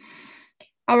issues.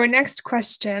 Our next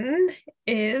question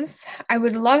is, I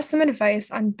would love some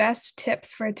advice on best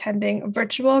tips for attending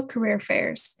virtual career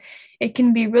fairs. It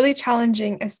can be really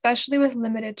challenging, especially with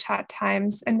limited chat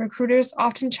times and recruiters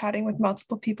often chatting with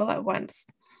multiple people at once.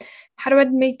 How do I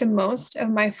make the most of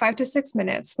my 5 to 6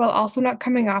 minutes while also not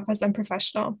coming off as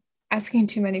unprofessional, asking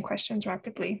too many questions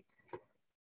rapidly?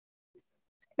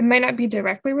 It might not be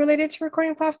directly related to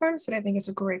recording platforms, but I think it's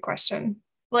a great question.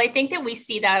 Well, I think that we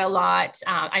see that a lot.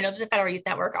 I know that the Federal Youth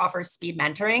Network offers speed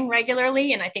mentoring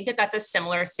regularly, and I think that that's a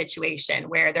similar situation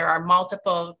where there are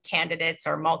multiple candidates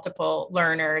or multiple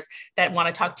learners that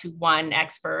want to talk to one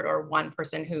expert or one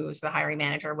person who's the hiring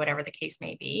manager, whatever the case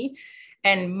may be.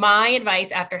 And my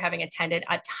advice after having attended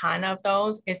a ton of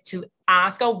those is to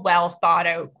ask a well thought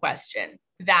out question.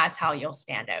 That's how you'll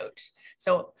stand out.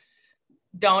 So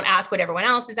don't ask what everyone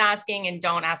else is asking, and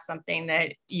don't ask something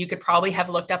that you could probably have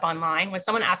looked up online. When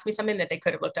someone asks me something that they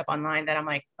could have looked up online, then I'm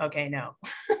like, okay, no.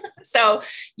 So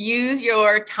use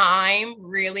your time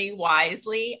really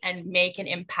wisely and make an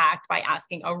impact by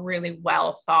asking a really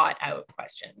well thought out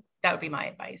question. That would be my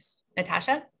advice.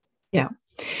 Natasha?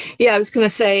 Yeah, I was going to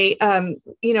say,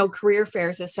 career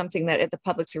fairs is something that at the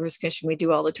Public Service Commission we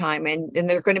do all the time. And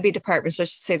there are going to be departments,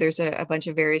 let's just say there's a bunch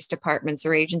of various departments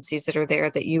or agencies that are there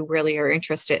that you really are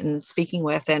interested in speaking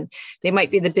with. And they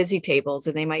might be the busy tables,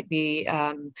 and they might be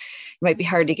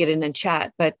hard to get in and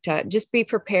chat, but just be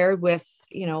prepared with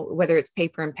whether it's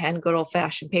paper and pen, good old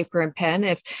fashioned paper and pen.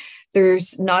 If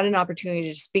there's not an opportunity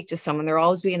to speak to someone, there'll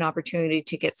always be an opportunity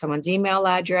to get someone's email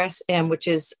address, and which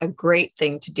is a great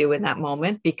thing to do in that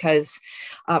moment, because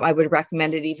I would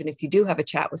recommend it even if you do have a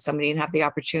chat with somebody and have the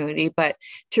opportunity. But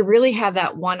to really have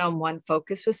that one-on-one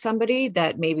focus with somebody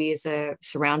that maybe is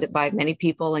surrounded by many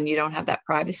people and you don't have that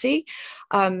privacy,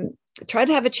 try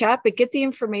to have a chat, but get the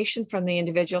information from the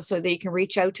individual so that you can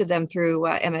reach out to them through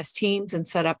MS Teams and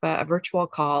set up a virtual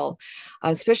call,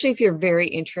 especially if you're very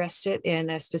interested in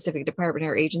a specific department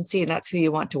or agency and that's who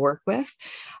you want to work with.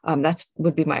 That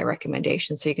would be my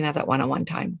recommendation, so you can have that one-on-one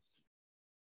time.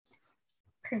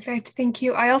 Perfect. Thank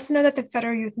you. I also know that the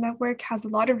Federal Youth Network has a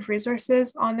lot of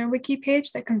resources on their wiki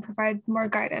page that can provide more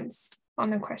guidance on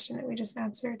the question that we just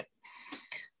answered.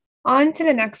 On to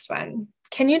the next one.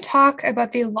 Can you talk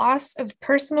about the loss of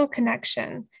personal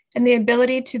connection and the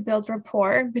ability to build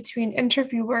rapport between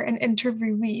interviewer and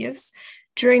interviewees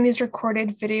during these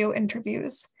recorded video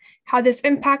interviews, how this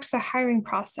impacts the hiring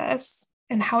process,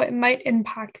 and how it might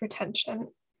impact retention?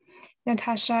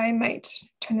 Natasha, I might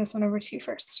turn this one over to you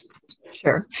first.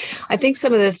 Sure. I think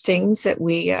some of the things that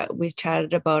we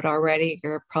chatted about already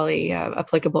are probably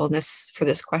applicable for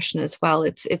this question as well.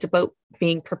 It's about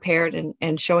being prepared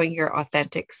and showing your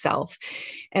authentic self.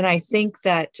 And I think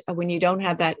that when you don't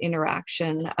have that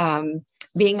interaction,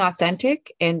 being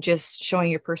authentic and just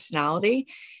showing your personality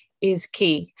is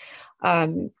key.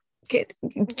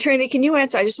 Trinity, can you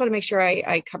answer? I just want to make sure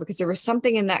I cover, because there was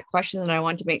something in that question that I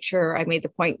wanted to make sure I made the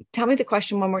point. Tell me the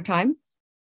question one more time.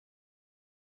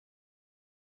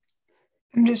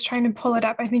 I'm just trying to pull it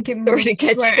up. I think it Sorry to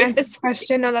catch you. This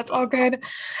question. No, that's all good.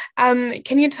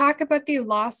 Can you talk about the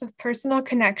loss of personal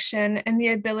connection and the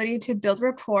ability to build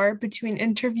rapport between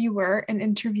interviewer and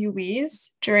interviewees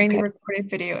during the recorded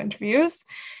video interviews?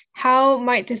 How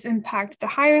might this impact the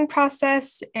hiring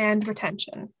process and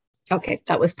retention? Okay,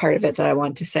 that was part of it that I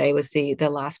wanted to say, was the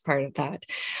last part of that.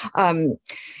 And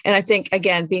I think,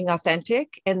 again, being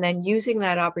authentic and then using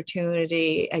that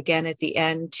opportunity again at the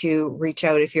end to reach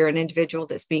out. If you're an individual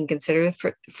that's being considered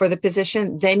for the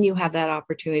position, then you have that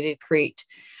opportunity to create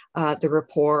the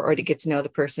rapport or to get to know the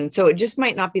person. So it just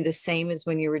might not be the same as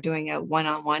when you were doing a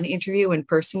one-on-one interview in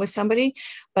person with somebody,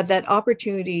 but that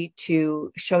opportunity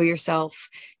to show yourself,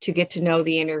 to get to know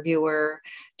the interviewer,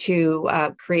 to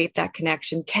create that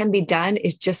connection can be done.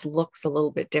 It just looks a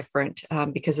little bit different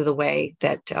because of the way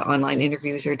that online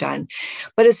interviews are done.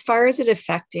 But as far as it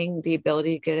affecting the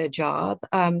ability to get a job,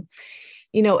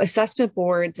 assessment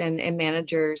boards and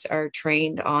managers are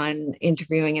trained on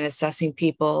interviewing and assessing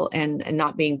people and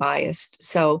not being biased.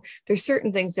 So there's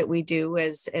certain things that we do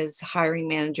as hiring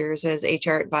managers, as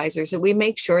HR advisors, that we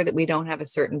make sure that we don't have a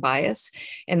certain bias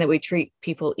and that we treat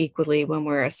people equally when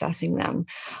we're assessing them.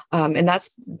 And that's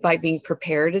by being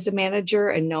prepared as a manager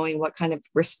and knowing what kind of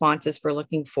responses we're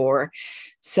looking for.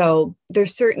 So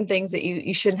there's certain things that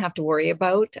you shouldn't have to worry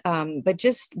about, but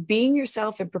just being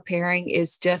yourself and preparing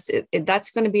is just,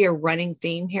 that's going to be a running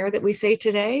theme here that we say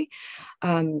today,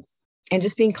 and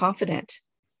just being confident.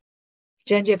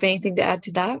 Jen, do you have anything to add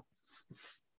to that?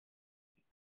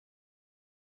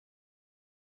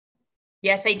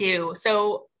 Yes, I do.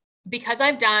 So because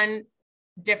I've done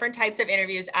different types of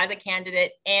interviews as a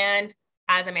candidate and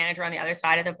as a manager on the other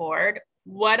side of the board,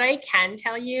 what I can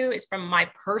tell you is from my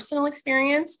personal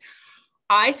experience,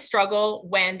 I struggle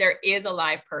when there is a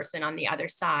live person on the other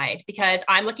side, because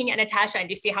I'm looking at Natasha and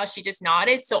you see how she just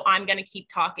nodded. So I'm going to keep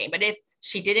talking. But if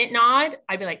she didn't nod,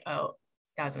 I'd be like, oh,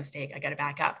 that was a mistake. I got to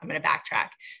back up. I'm going to backtrack.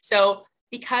 So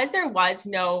because there was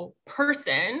no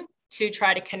person to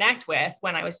try to connect with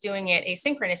when I was doing it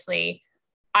asynchronously,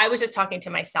 I was just talking to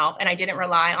myself and I didn't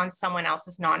rely on someone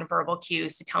else's nonverbal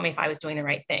cues to tell me if I was doing the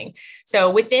right thing. So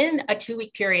within a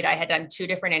 2-week period, I had done 2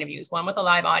 different interviews, one with a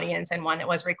live audience and one that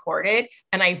was recorded.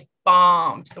 And I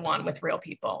bombed the one with real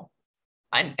people.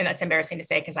 And that's embarrassing to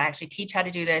say, because I actually teach how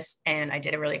to do this and I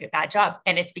did a really bad job.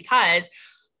 And it's because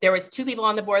there was 2 people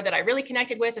on the board that I really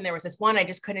connected with. And there was this one I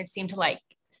just couldn't seem to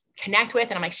connect with.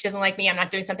 And I'm like, she doesn't like me. I'm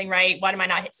not doing something right. Why am I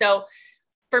not? So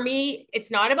for me,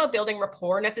 it's not about building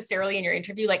rapport necessarily in your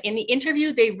interview. In the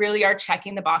interview, they really are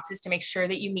checking the boxes to make sure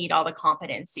that you meet all the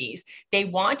competencies. They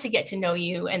want to get to know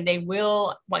you, and they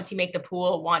will, once you make the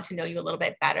pool, want to know you a little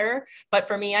bit better. But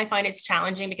for me, I find it's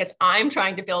challenging because I'm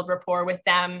trying to build rapport with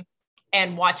them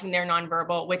and watching their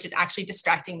nonverbal, which is actually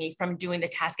distracting me from doing the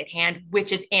task at hand,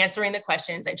 which is answering the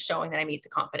questions and showing that I meet the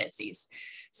competencies.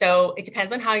 So it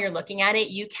depends on how you're looking at it.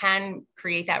 You can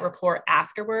create that rapport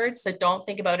afterwards. So don't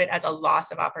think about it as a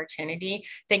loss of opportunity.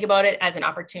 Think about it as an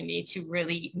opportunity to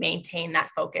really maintain that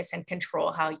focus and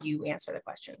control how you answer the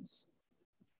questions.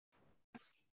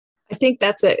 I think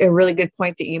that's a really good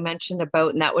point that you mentioned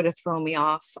about, and that would have thrown me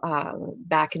off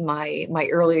back in my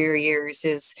earlier years.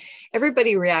 Is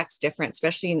everybody reacts different,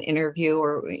 especially in an interview,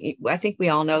 or I think we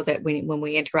all know that when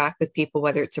we interact with people,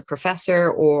 whether it's a professor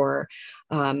or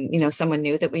someone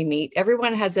new that we meet,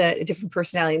 everyone has a different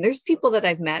personality. And there's people that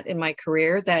I've met in my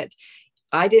career that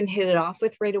I didn't hit it off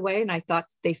with right away, and I thought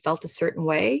they felt a certain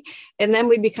way, and then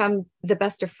we become the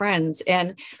best of friends.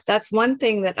 And that's one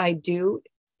thing that I do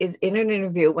is in an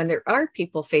interview, when there are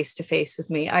people face to face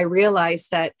with me, I realize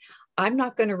that I'm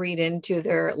not going to read into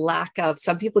their lack of,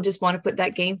 some people just want to put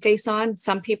that game face on.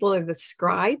 Some people are the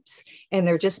scribes and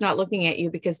they're just not looking at you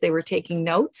because they were taking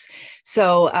notes.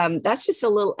 So that's just a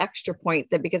little extra point,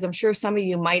 that because I'm sure some of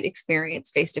you might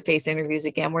experience face-to-face interviews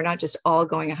again. We're not just all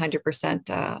going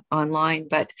 100% online,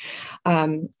 but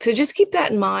so just keep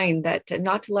that in mind, that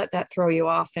not to let that throw you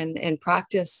off, and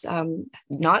practice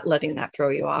not letting that throw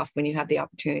you off when you have the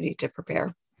opportunity to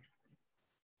prepare.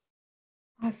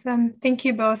 Awesome. Thank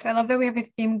you both. I love that we have a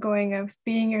theme going of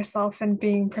being yourself and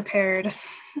being prepared.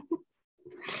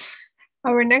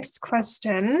 Our next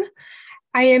question.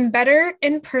 I am better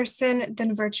in person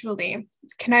than virtually.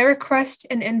 Can I request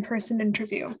an in-person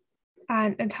interview?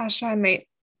 Natasha, I might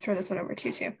throw this one over to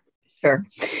you too. Sure.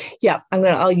 Yeah,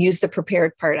 I'll use the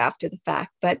prepared part after the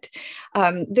fact, but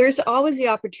there's always the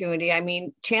opportunity. I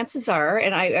mean, chances are,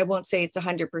 and I won't say it's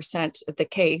 100% the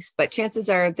case, but chances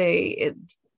are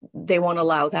they won't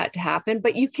allow that to happen,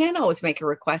 but you can always make a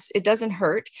request. It doesn't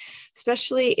hurt,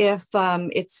 especially if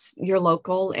it's your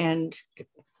local,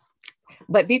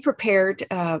 but be prepared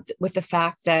with the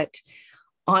fact that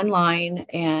online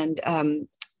and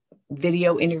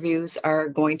video interviews are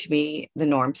going to be the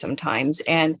norm sometimes.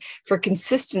 And for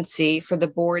consistency, for the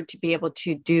board to be able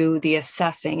to do the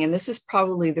assessing, and this is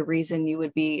probably the reason you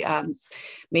would be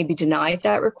maybe denied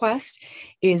that request,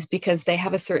 is because they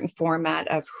have a certain format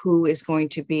of who is going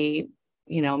to be,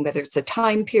 whether it's a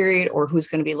time period or who's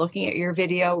going to be looking at your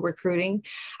video recruiting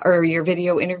or your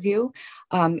video interview.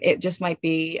 It just might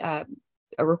be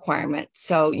a requirement.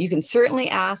 So you can certainly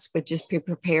ask, but just be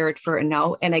prepared for a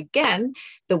no. And again,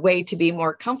 the way to be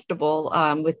more comfortable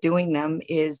with doing them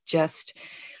is just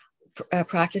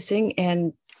practicing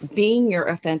and being your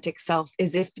authentic self,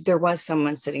 as if there was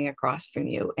someone sitting across from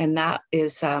you. And that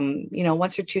is,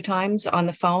 once or two times on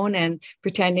the phone, and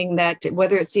pretending that,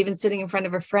 whether it's even sitting in front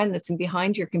of a friend that's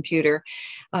behind your computer,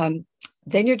 then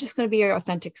you're just going to be your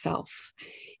authentic self.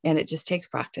 And it just takes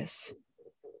practice.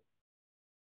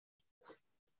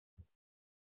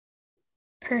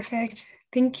 Perfect.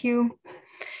 Thank you.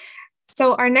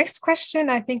 So our next question,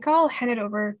 I think I'll hand it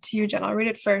over to you, Jen. I'll read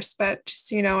it first, but just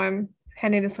so you know, I'm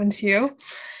handing this one to you.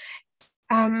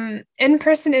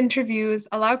 In-person interviews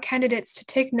allow candidates to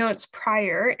take notes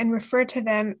prior and refer to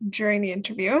them during the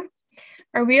interview.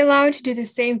 Are we allowed to do the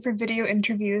same for video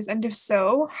interviews? And if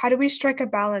so, how do we strike a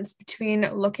balance between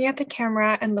looking at the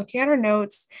camera and looking at our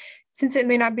notes, since it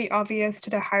may not be obvious to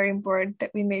the hiring board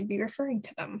that we may be referring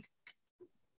to them?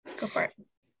 Go for it.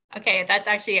 Okay, that's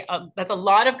actually that's a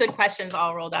lot of good questions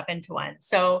all rolled up into one.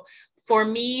 So for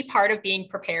me, part of being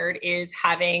prepared is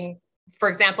having, for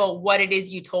example, what it is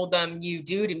you told them you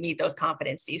do to meet those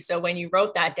competencies. So when you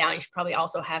wrote that down, you should probably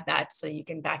also have that so you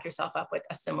can back yourself up with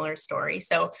a similar story.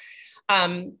 So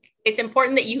it's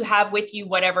important that you have with you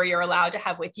whatever you're allowed to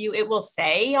have with you. It will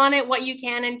say on it what you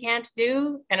can and can't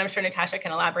do. And I'm sure Natasha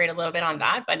can elaborate a little bit on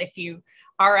that. But if you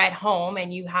are at home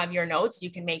and you have your notes,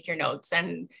 you can make your notes,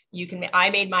 and I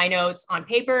made my notes on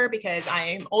paper because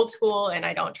I'm old school and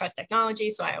I don't trust technology.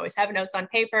 So I always have notes on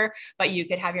paper, but you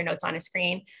could have your notes on a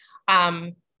screen.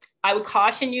 I would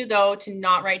caution you though, to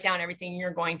not write down everything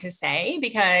you're going to say,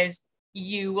 because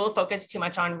you will focus too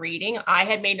much on reading. I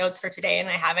had made notes for today and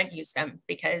I haven't used them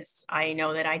because I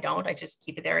know that I don't. I just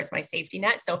keep it there as my safety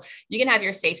net. So you can have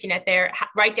your safety net there.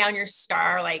 Write down your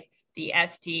STAR, like the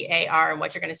STAR, and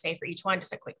what you're going to say for each one,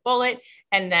 just a quick bullet,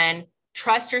 and then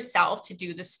trust yourself to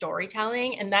do the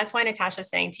storytelling. And that's why Natasha's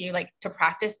saying to you, like, to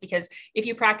practice, because if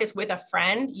you practice with a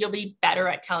friend, you'll be better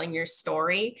at telling your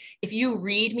story. If you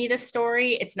read me the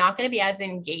story, it's not going to be as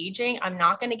engaging. I'm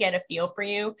not going to get a feel for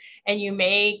you. And you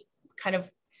may kind of,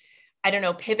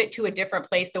 pivot to a different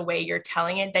place the way you're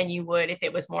telling it than you would if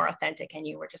it was more authentic and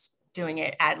you were just doing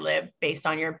it ad lib based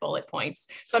on your bullet points.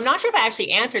 So I'm not sure if I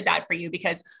actually answered that for you,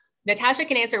 because Natasha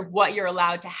can answer what you're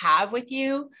allowed to have with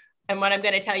you. And what I'm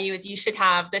going to tell you is you should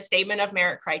have the statement of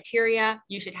merit criteria.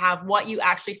 You should have what you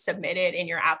actually submitted in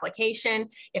your application.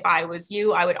 If I was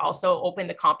you, I would also open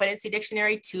the competency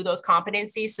dictionary to those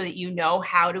competencies so that you know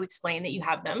how to explain that you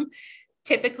have them.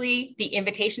 Typically, the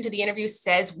invitation to the interview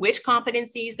says which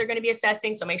competencies they're going to be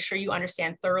assessing. So make sure you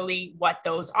understand thoroughly what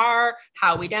those are,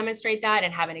 how we demonstrate that,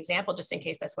 and have an example just in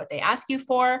case that's what they ask you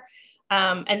for.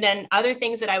 And then other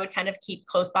things that I would kind of keep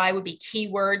close by would be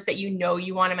keywords that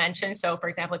you want to mention. So for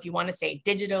example, if you want to say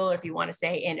digital, or if you want to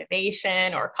say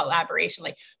innovation or collaboration,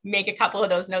 like make a couple of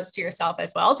those notes to yourself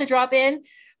as well to drop in.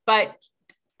 But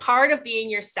part of being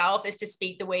yourself is to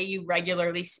speak the way you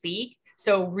regularly speak.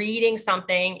 So reading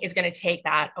something is going to take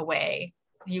that away.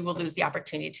 You will lose the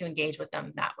opportunity to engage with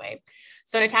them that way.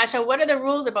 So Natasha, what are the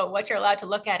rules about what you're allowed to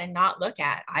look at and not look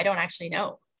at? I don't actually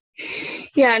know.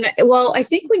 Yeah. And well, I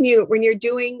think when you're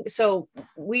doing, so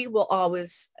we will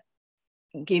always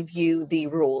give you the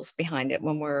rules behind it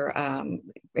when we're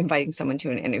inviting someone to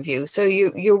an interview. So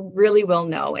you really will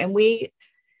know. And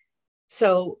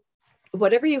so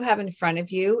whatever you have in front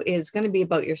of you is going to be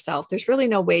about yourself. There's really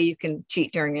no way you can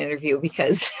cheat during an interview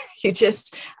because you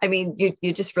just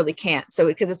really can't. So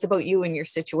because it's about you and your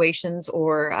situations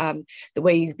or the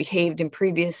way you've behaved in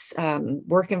previous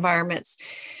work environments.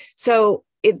 So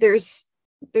there's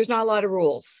not a lot of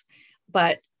rules,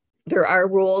 but there are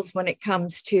rules when it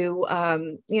comes to,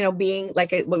 being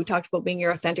like what we talked about, being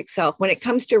your authentic self. When it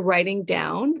comes to writing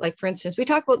down, like for instance, we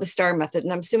talk about the STAR method,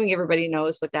 and I'm assuming everybody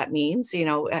knows what that means.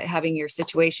 Having your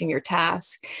situation, your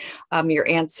task, your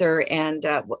answer, and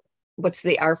what's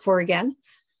the R for again?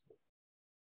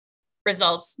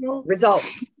 Results.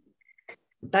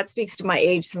 That speaks to my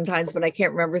age sometimes, but I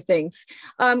can't remember things.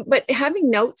 But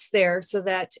having notes there so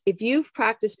that if you've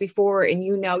practiced before and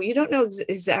you don't know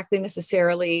exactly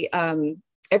necessarily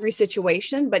every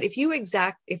situation, but if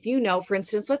you know, for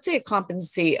instance, let's say a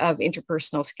competency of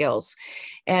interpersonal skills.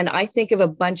 And I think of a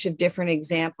bunch of different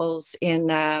examples in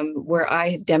where I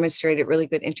have demonstrated really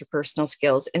good interpersonal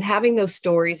skills, and having those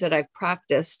stories that I've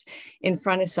practiced in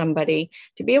front of somebody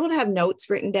to be able to have notes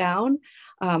written down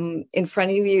in front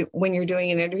of you when you're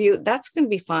doing an interview, that's going to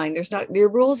be fine. Your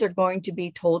rules are going to be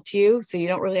told to you. So you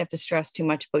don't really have to stress too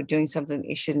much about doing something that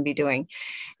you shouldn't be doing.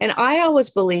 And I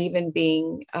always believe in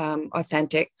being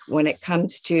authentic when it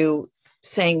comes to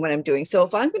saying what I'm doing. So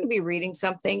if I'm going to be reading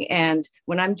something, and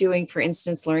when I'm doing, for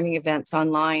instance, learning events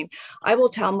online, I will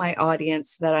tell my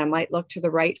audience that I might look to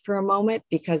the right for a moment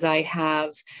because I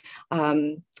have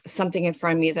something in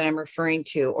front of me that I'm referring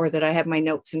to, or that I have my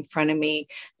notes in front of me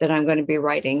that I'm going to be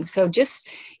writing. So just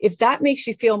if that makes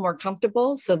you feel more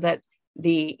comfortable so that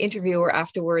the interviewer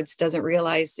afterwards doesn't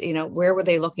realize, where were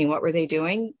they looking? What were they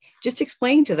doing? Just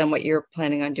explain to them what you're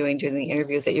planning on doing during the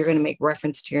interview, that you're going to make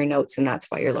reference to your notes and that's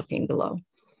why you're looking below.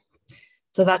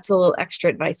 So that's a little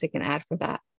extra advice I can add for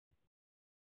that.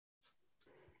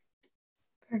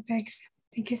 Perfect.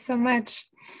 Thank you so much.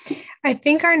 I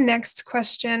think our next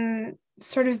question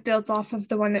sort of builds off of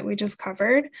the one that we just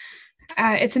covered.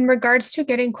 It's in regards to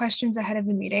getting questions ahead of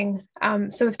the meeting.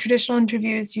 So with traditional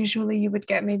interviews, usually you would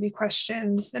get maybe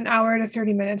questions an hour to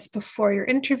 30 minutes before your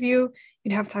interview.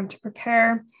 You'd have time to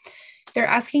prepare. They're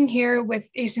asking here with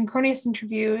asynchronous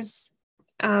interviews,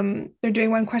 they're doing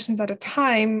one questions at a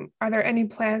time. Are there any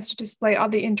plans to display all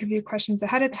the interview questions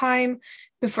ahead of time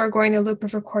before going the loop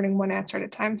of recording one answer at a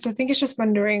time? So I think it's just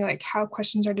wondering like how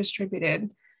questions are distributed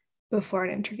before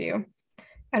an interview.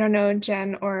 I don't know,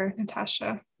 Jen or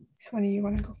Natasha, if one of you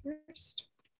want to go first.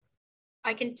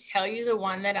 I can tell you the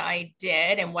one that I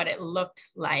did and what it looked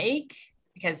like,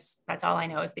 because that's all I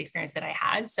know is the experience that I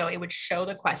had. So it would show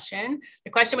the question.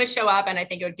 The question would show up, and I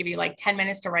think it would give you like 10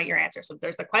 minutes to write your answer. So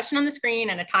there's the question on the screen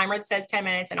and a timer that says 10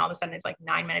 minutes, and all of a sudden it's like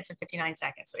 9 minutes and 59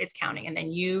 seconds. So it's counting. And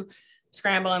then you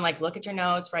scramble and like look at your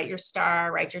notes, write your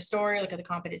STAR, write your story, look at the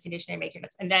competency dictionary, make your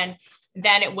notes. And then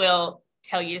it will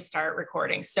tell you to start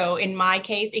recording. So in my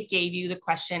case, it gave you the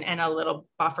question and a little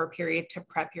buffer period to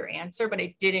prep your answer, but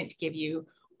it didn't give you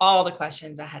all the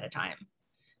questions ahead of time.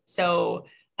 So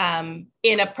in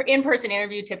an in-person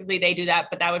interview, typically they do that,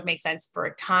 but that would make sense for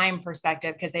a time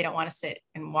perspective because they don't want to sit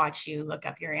and watch you look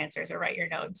up your answers or write your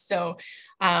notes. So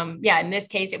in this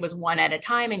case, it was one at a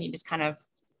time, and you just kind of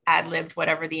ad-libbed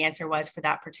whatever the answer was for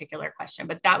that particular question.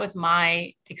 But that was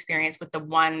my experience with the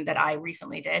one that I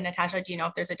recently did. Natasha, do you know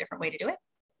if there's a different way to do it?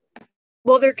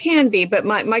 Well, there can be, but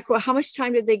Michael, how much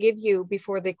time did they give you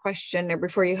before the question or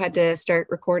before you had to start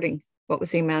recording? What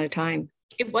was the amount of time?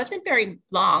 It wasn't very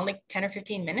long, like 10 or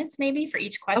 15 minutes maybe for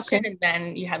each question. Okay. And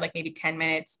then you had like maybe 10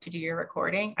 minutes to do your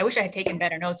recording. I wish I had taken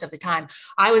better notes of the time.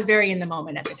 I was very in the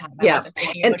moment at the time. I wasn't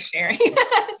thinking about sharing.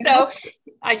 So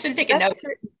I should have taken notes.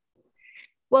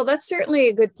 Well, that's certainly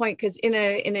a good point, because in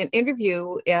an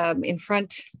interview in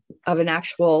front an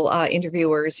actual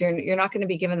interviewers. You're not going to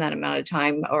be given that amount of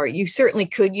time, or you certainly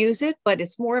could use it, but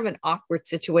it's more of an awkward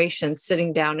situation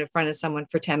sitting down in front of someone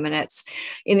for 10 minutes.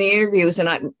 In the interviews,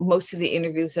 and most of the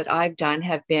interviews that I've done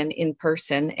have been in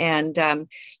person, and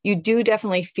you do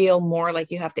definitely feel more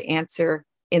like you have to answer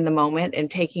in the moment,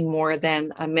 and taking more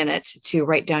than a minute to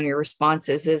write down your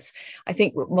responses is, I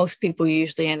think, most people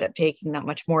usually end up taking not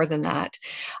much more than that.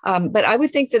 But I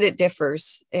would think that it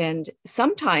differs. And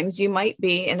sometimes you might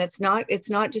be, and it's not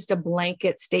just a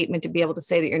blanket statement to be able to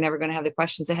say that you're never going to have the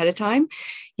questions ahead of time.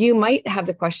 You might have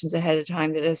the questions ahead of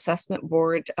time that an assessment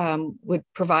board would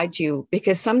provide you,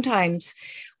 because sometimes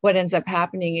what ends up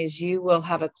happening is you will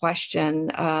have a question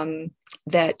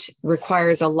that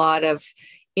requires a lot of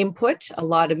input, a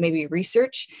lot of maybe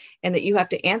research, and that you have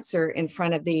to answer in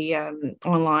front of the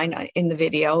online in the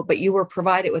video, but you were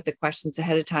provided with the questions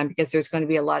ahead of time because there's going to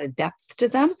be a lot of depth to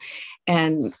them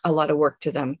and a lot of work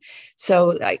to them.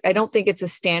 So I don't think it's a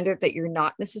standard that you're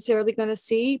not necessarily going to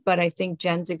see, but I think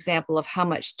Jen's example of how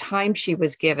much time she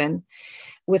was given,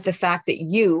 with the fact that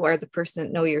you are the person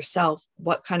that know yourself,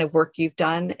 what kind of work you've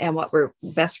done and what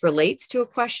best relates to a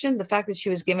question. The fact that she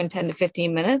was given 10 to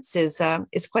 15 minutes is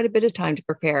quite a bit of time to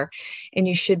prepare, and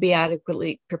you should be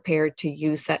adequately prepared to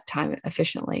use that time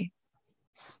efficiently.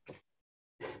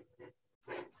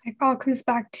 It all comes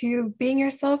back to being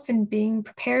yourself and being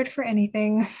prepared for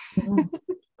anything. Mm-hmm.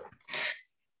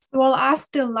 So I'll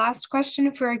ask the last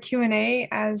question for our Q&A,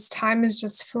 as time is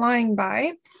just flying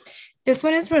by. This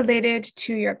one is related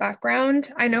to your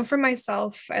background. I know for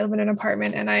myself, I live in an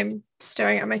apartment and I'm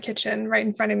staring at my kitchen right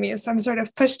in front of me. So I'm sort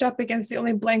of pushed up against the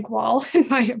only blank wall in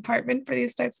my apartment for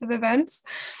these types of events.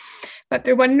 But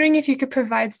they're wondering if you could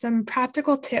provide some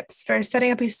practical tips for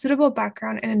setting up a suitable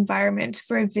background and environment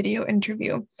for a video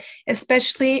interview,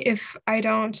 especially if I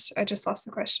just lost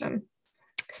the question,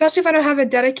 especially if I don't have a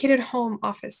dedicated home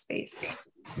office space.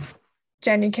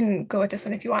 Jen, you can go with this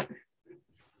one if you want.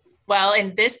 Well,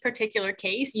 in this particular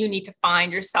case, you need to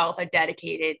find yourself a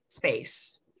dedicated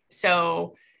space.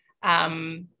 So,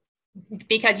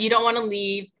 because you don't want to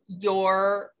leave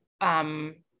your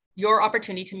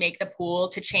opportunity to make the pool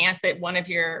to chance that one of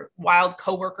your wild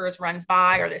coworkers runs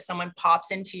by, or that someone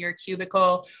pops into your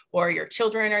cubicle, or your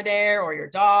children are there, or your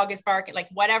dog is barking, like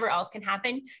whatever else can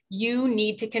happen. You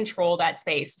need to control that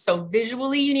space. So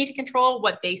visually, you need to control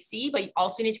what they see, but you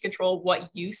also need to control what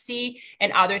you see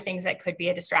and other things that could be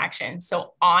a distraction.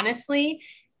 So honestly,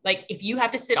 like if you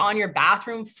have to sit on your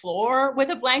bathroom floor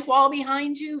with a blank wall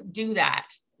behind you, do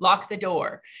that. Lock the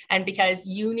door. And because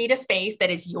you need a space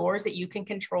that is yours, that you can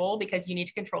control, because you need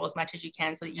to control as much as you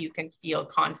can so that you can feel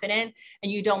confident,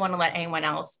 and you don't want to let anyone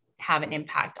else have an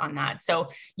impact on that. So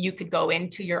you could go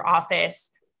into your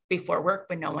office before work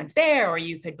when no one's there, or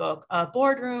you could book a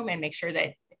boardroom and make sure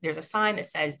that there's a sign that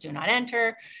says do not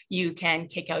enter. You can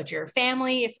kick out your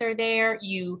family if they're there.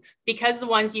 Because the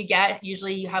ones you get,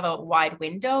 usually you have a wide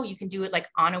window. You can do it like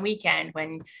on a weekend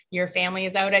when your family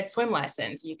is out at swim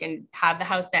lessons. You can have the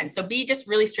house then. So be just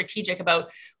really strategic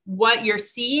about what you're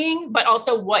seeing, but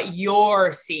also what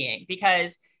you're seeing,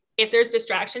 because if there's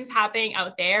distractions happening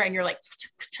out there and you're like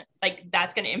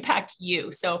that's going to impact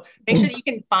you. So make sure that you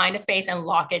can find a space and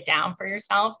lock it down for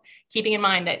yourself, keeping in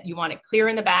mind that you want it clear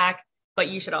in the back, but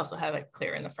you should also have it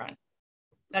clear in the front.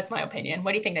 That's my opinion.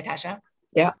 What do you think, Natasha?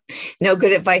 Yeah, no,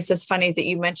 good advice. It's funny that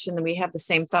you mentioned that we have the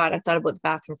same thought. I thought about the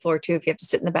bathroom floor too. If you have to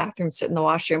sit in the bathroom, sit in the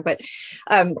washroom, but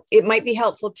it might be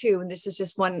helpful too. And this is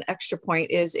just one extra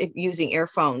point, is if using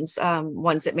earphones,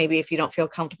 ones that maybe if you don't feel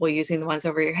comfortable using the ones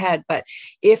over your head, but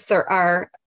if there are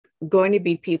going to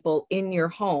be people in your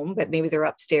home, but maybe they're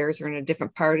upstairs or in a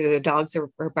different part, or the dogs are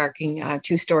barking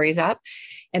 2 stories up,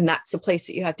 and that's the place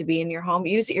that you have to be in your home,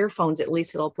 use earphones. At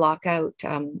least it'll block out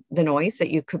the noise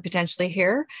that you could potentially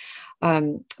hear.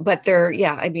 But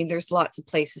there's lots of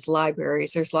places,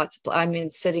 libraries, there's lots of,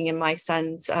 I'm sitting in my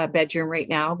son's bedroom right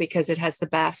now because it has the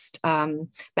best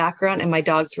background, and my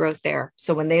dogs are out there.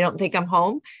 So when they don't think I'm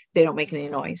home, they don't make any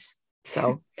noise.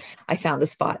 So I found the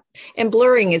spot. And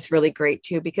blurring is really great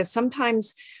too, because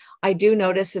sometimes I do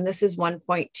notice, and this is one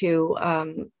point too,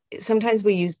 sometimes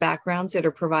we use backgrounds that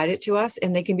are provided to us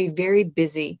and they can be very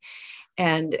busy.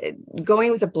 And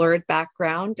going with a blurred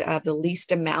background, the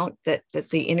least amount that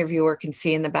the interviewer can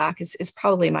see in the back is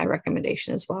probably my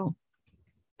recommendation as well.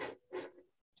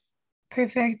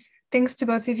 Perfect. Thanks to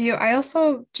both of you. I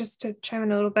also, just to chime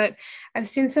in a little bit, I've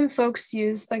seen some folks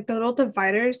use like the little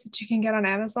dividers that you can get on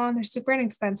Amazon. They're super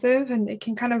inexpensive and it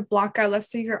can kind of block out, let's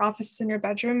say your office is in your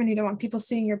bedroom and you don't want people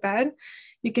seeing your bed.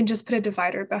 You can just put a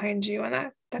divider behind you, and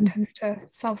that tends to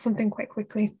solve something quite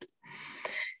quickly.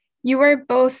 You are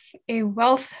both a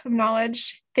wealth of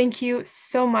knowledge. Thank you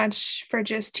so much for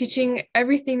just teaching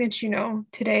everything that you know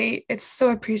today. It's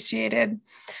so appreciated.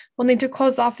 We'll need to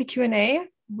close off the Q&A.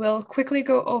 We'll quickly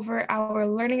go over our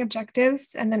learning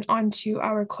objectives and then on to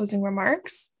our closing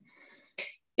remarks.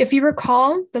 If you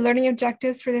recall, the learning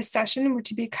objectives for this session were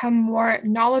to become more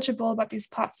knowledgeable about these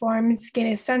platforms, gain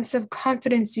a sense of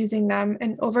confidence using them,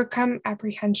 and overcome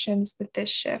apprehensions with this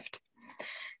shift.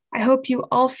 I hope you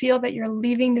all feel that you're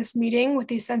leaving this meeting with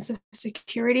a sense of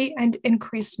security and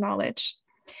increased knowledge.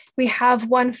 We have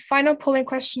one final polling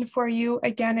question for you.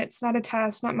 Again, it's not a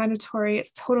test, not mandatory,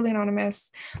 it's totally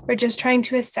anonymous. We're just trying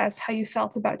to assess how you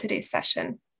felt about today's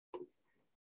session.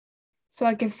 So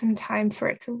I'll give some time for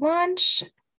it to launch.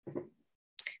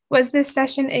 Was this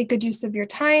session a good use of your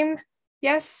time?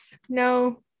 Yes,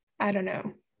 no, I don't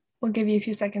know. We'll give you a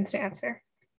few seconds to answer.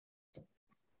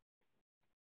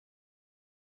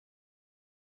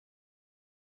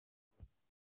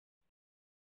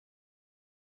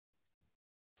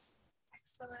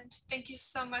 Excellent. Thank you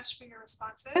so much for your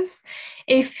responses.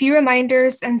 A few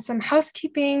reminders and some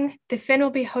housekeeping. The Finn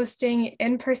will be hosting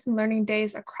in-person learning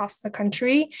days across the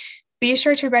country. Be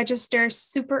sure to register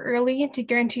super early to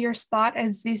guarantee your spot,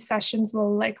 as these sessions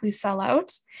will likely sell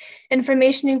out.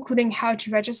 Information including how to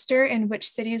register and which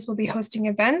cities will be hosting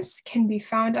events can be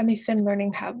found on the Finn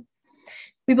Learning Hub.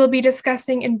 We will be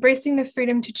discussing embracing the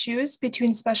freedom to choose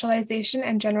between specialization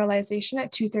and generalization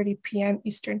at 2:30 p.m.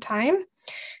 Eastern Time.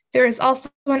 There is also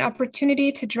an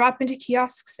opportunity to drop into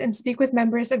kiosks and speak with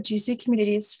members of GC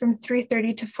communities from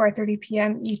 3:30 to 4:30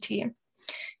 p.m. ET.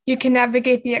 You can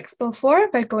navigate the Expo floor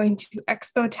by going to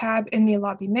Expo tab in the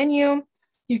lobby menu.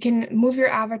 You can move your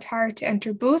avatar to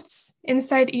enter booths.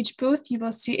 Inside each booth, you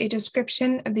will see a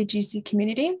description of the GC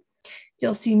community.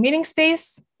 You'll see meeting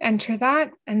space, enter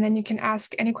that, and then you can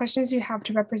ask any questions you have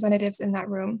to representatives in that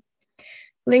room.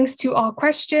 Links to all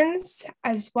questions,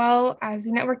 as well as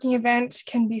the networking event,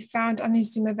 can be found on the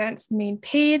Zoom events main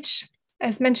page.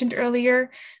 As mentioned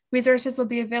earlier, resources will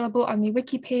be available on the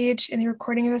wiki page, and the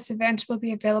recording of this event will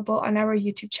be available on our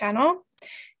YouTube channel.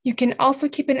 You can also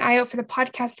keep an eye out for the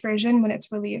podcast version when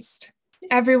it's released.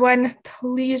 Everyone,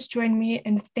 please join me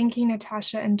in thanking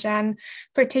Natasha and Jen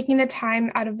for taking the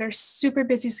time out of their super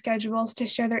busy schedules to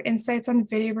share their insights on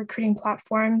video recruiting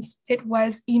platforms. It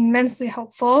was immensely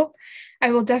helpful.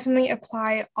 I will definitely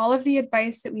apply all of the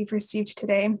advice that we've received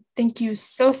today. Thank you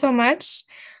so, so much.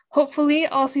 Hopefully,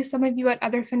 I'll see some of you at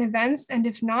other Finn events, and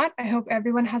if not, I hope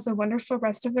everyone has a wonderful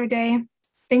rest of their day.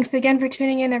 Thanks again for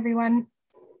tuning in, everyone.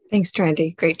 Thanks,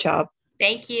 Trendy. Great job.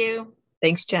 Thank you.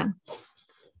 Thanks, Jen.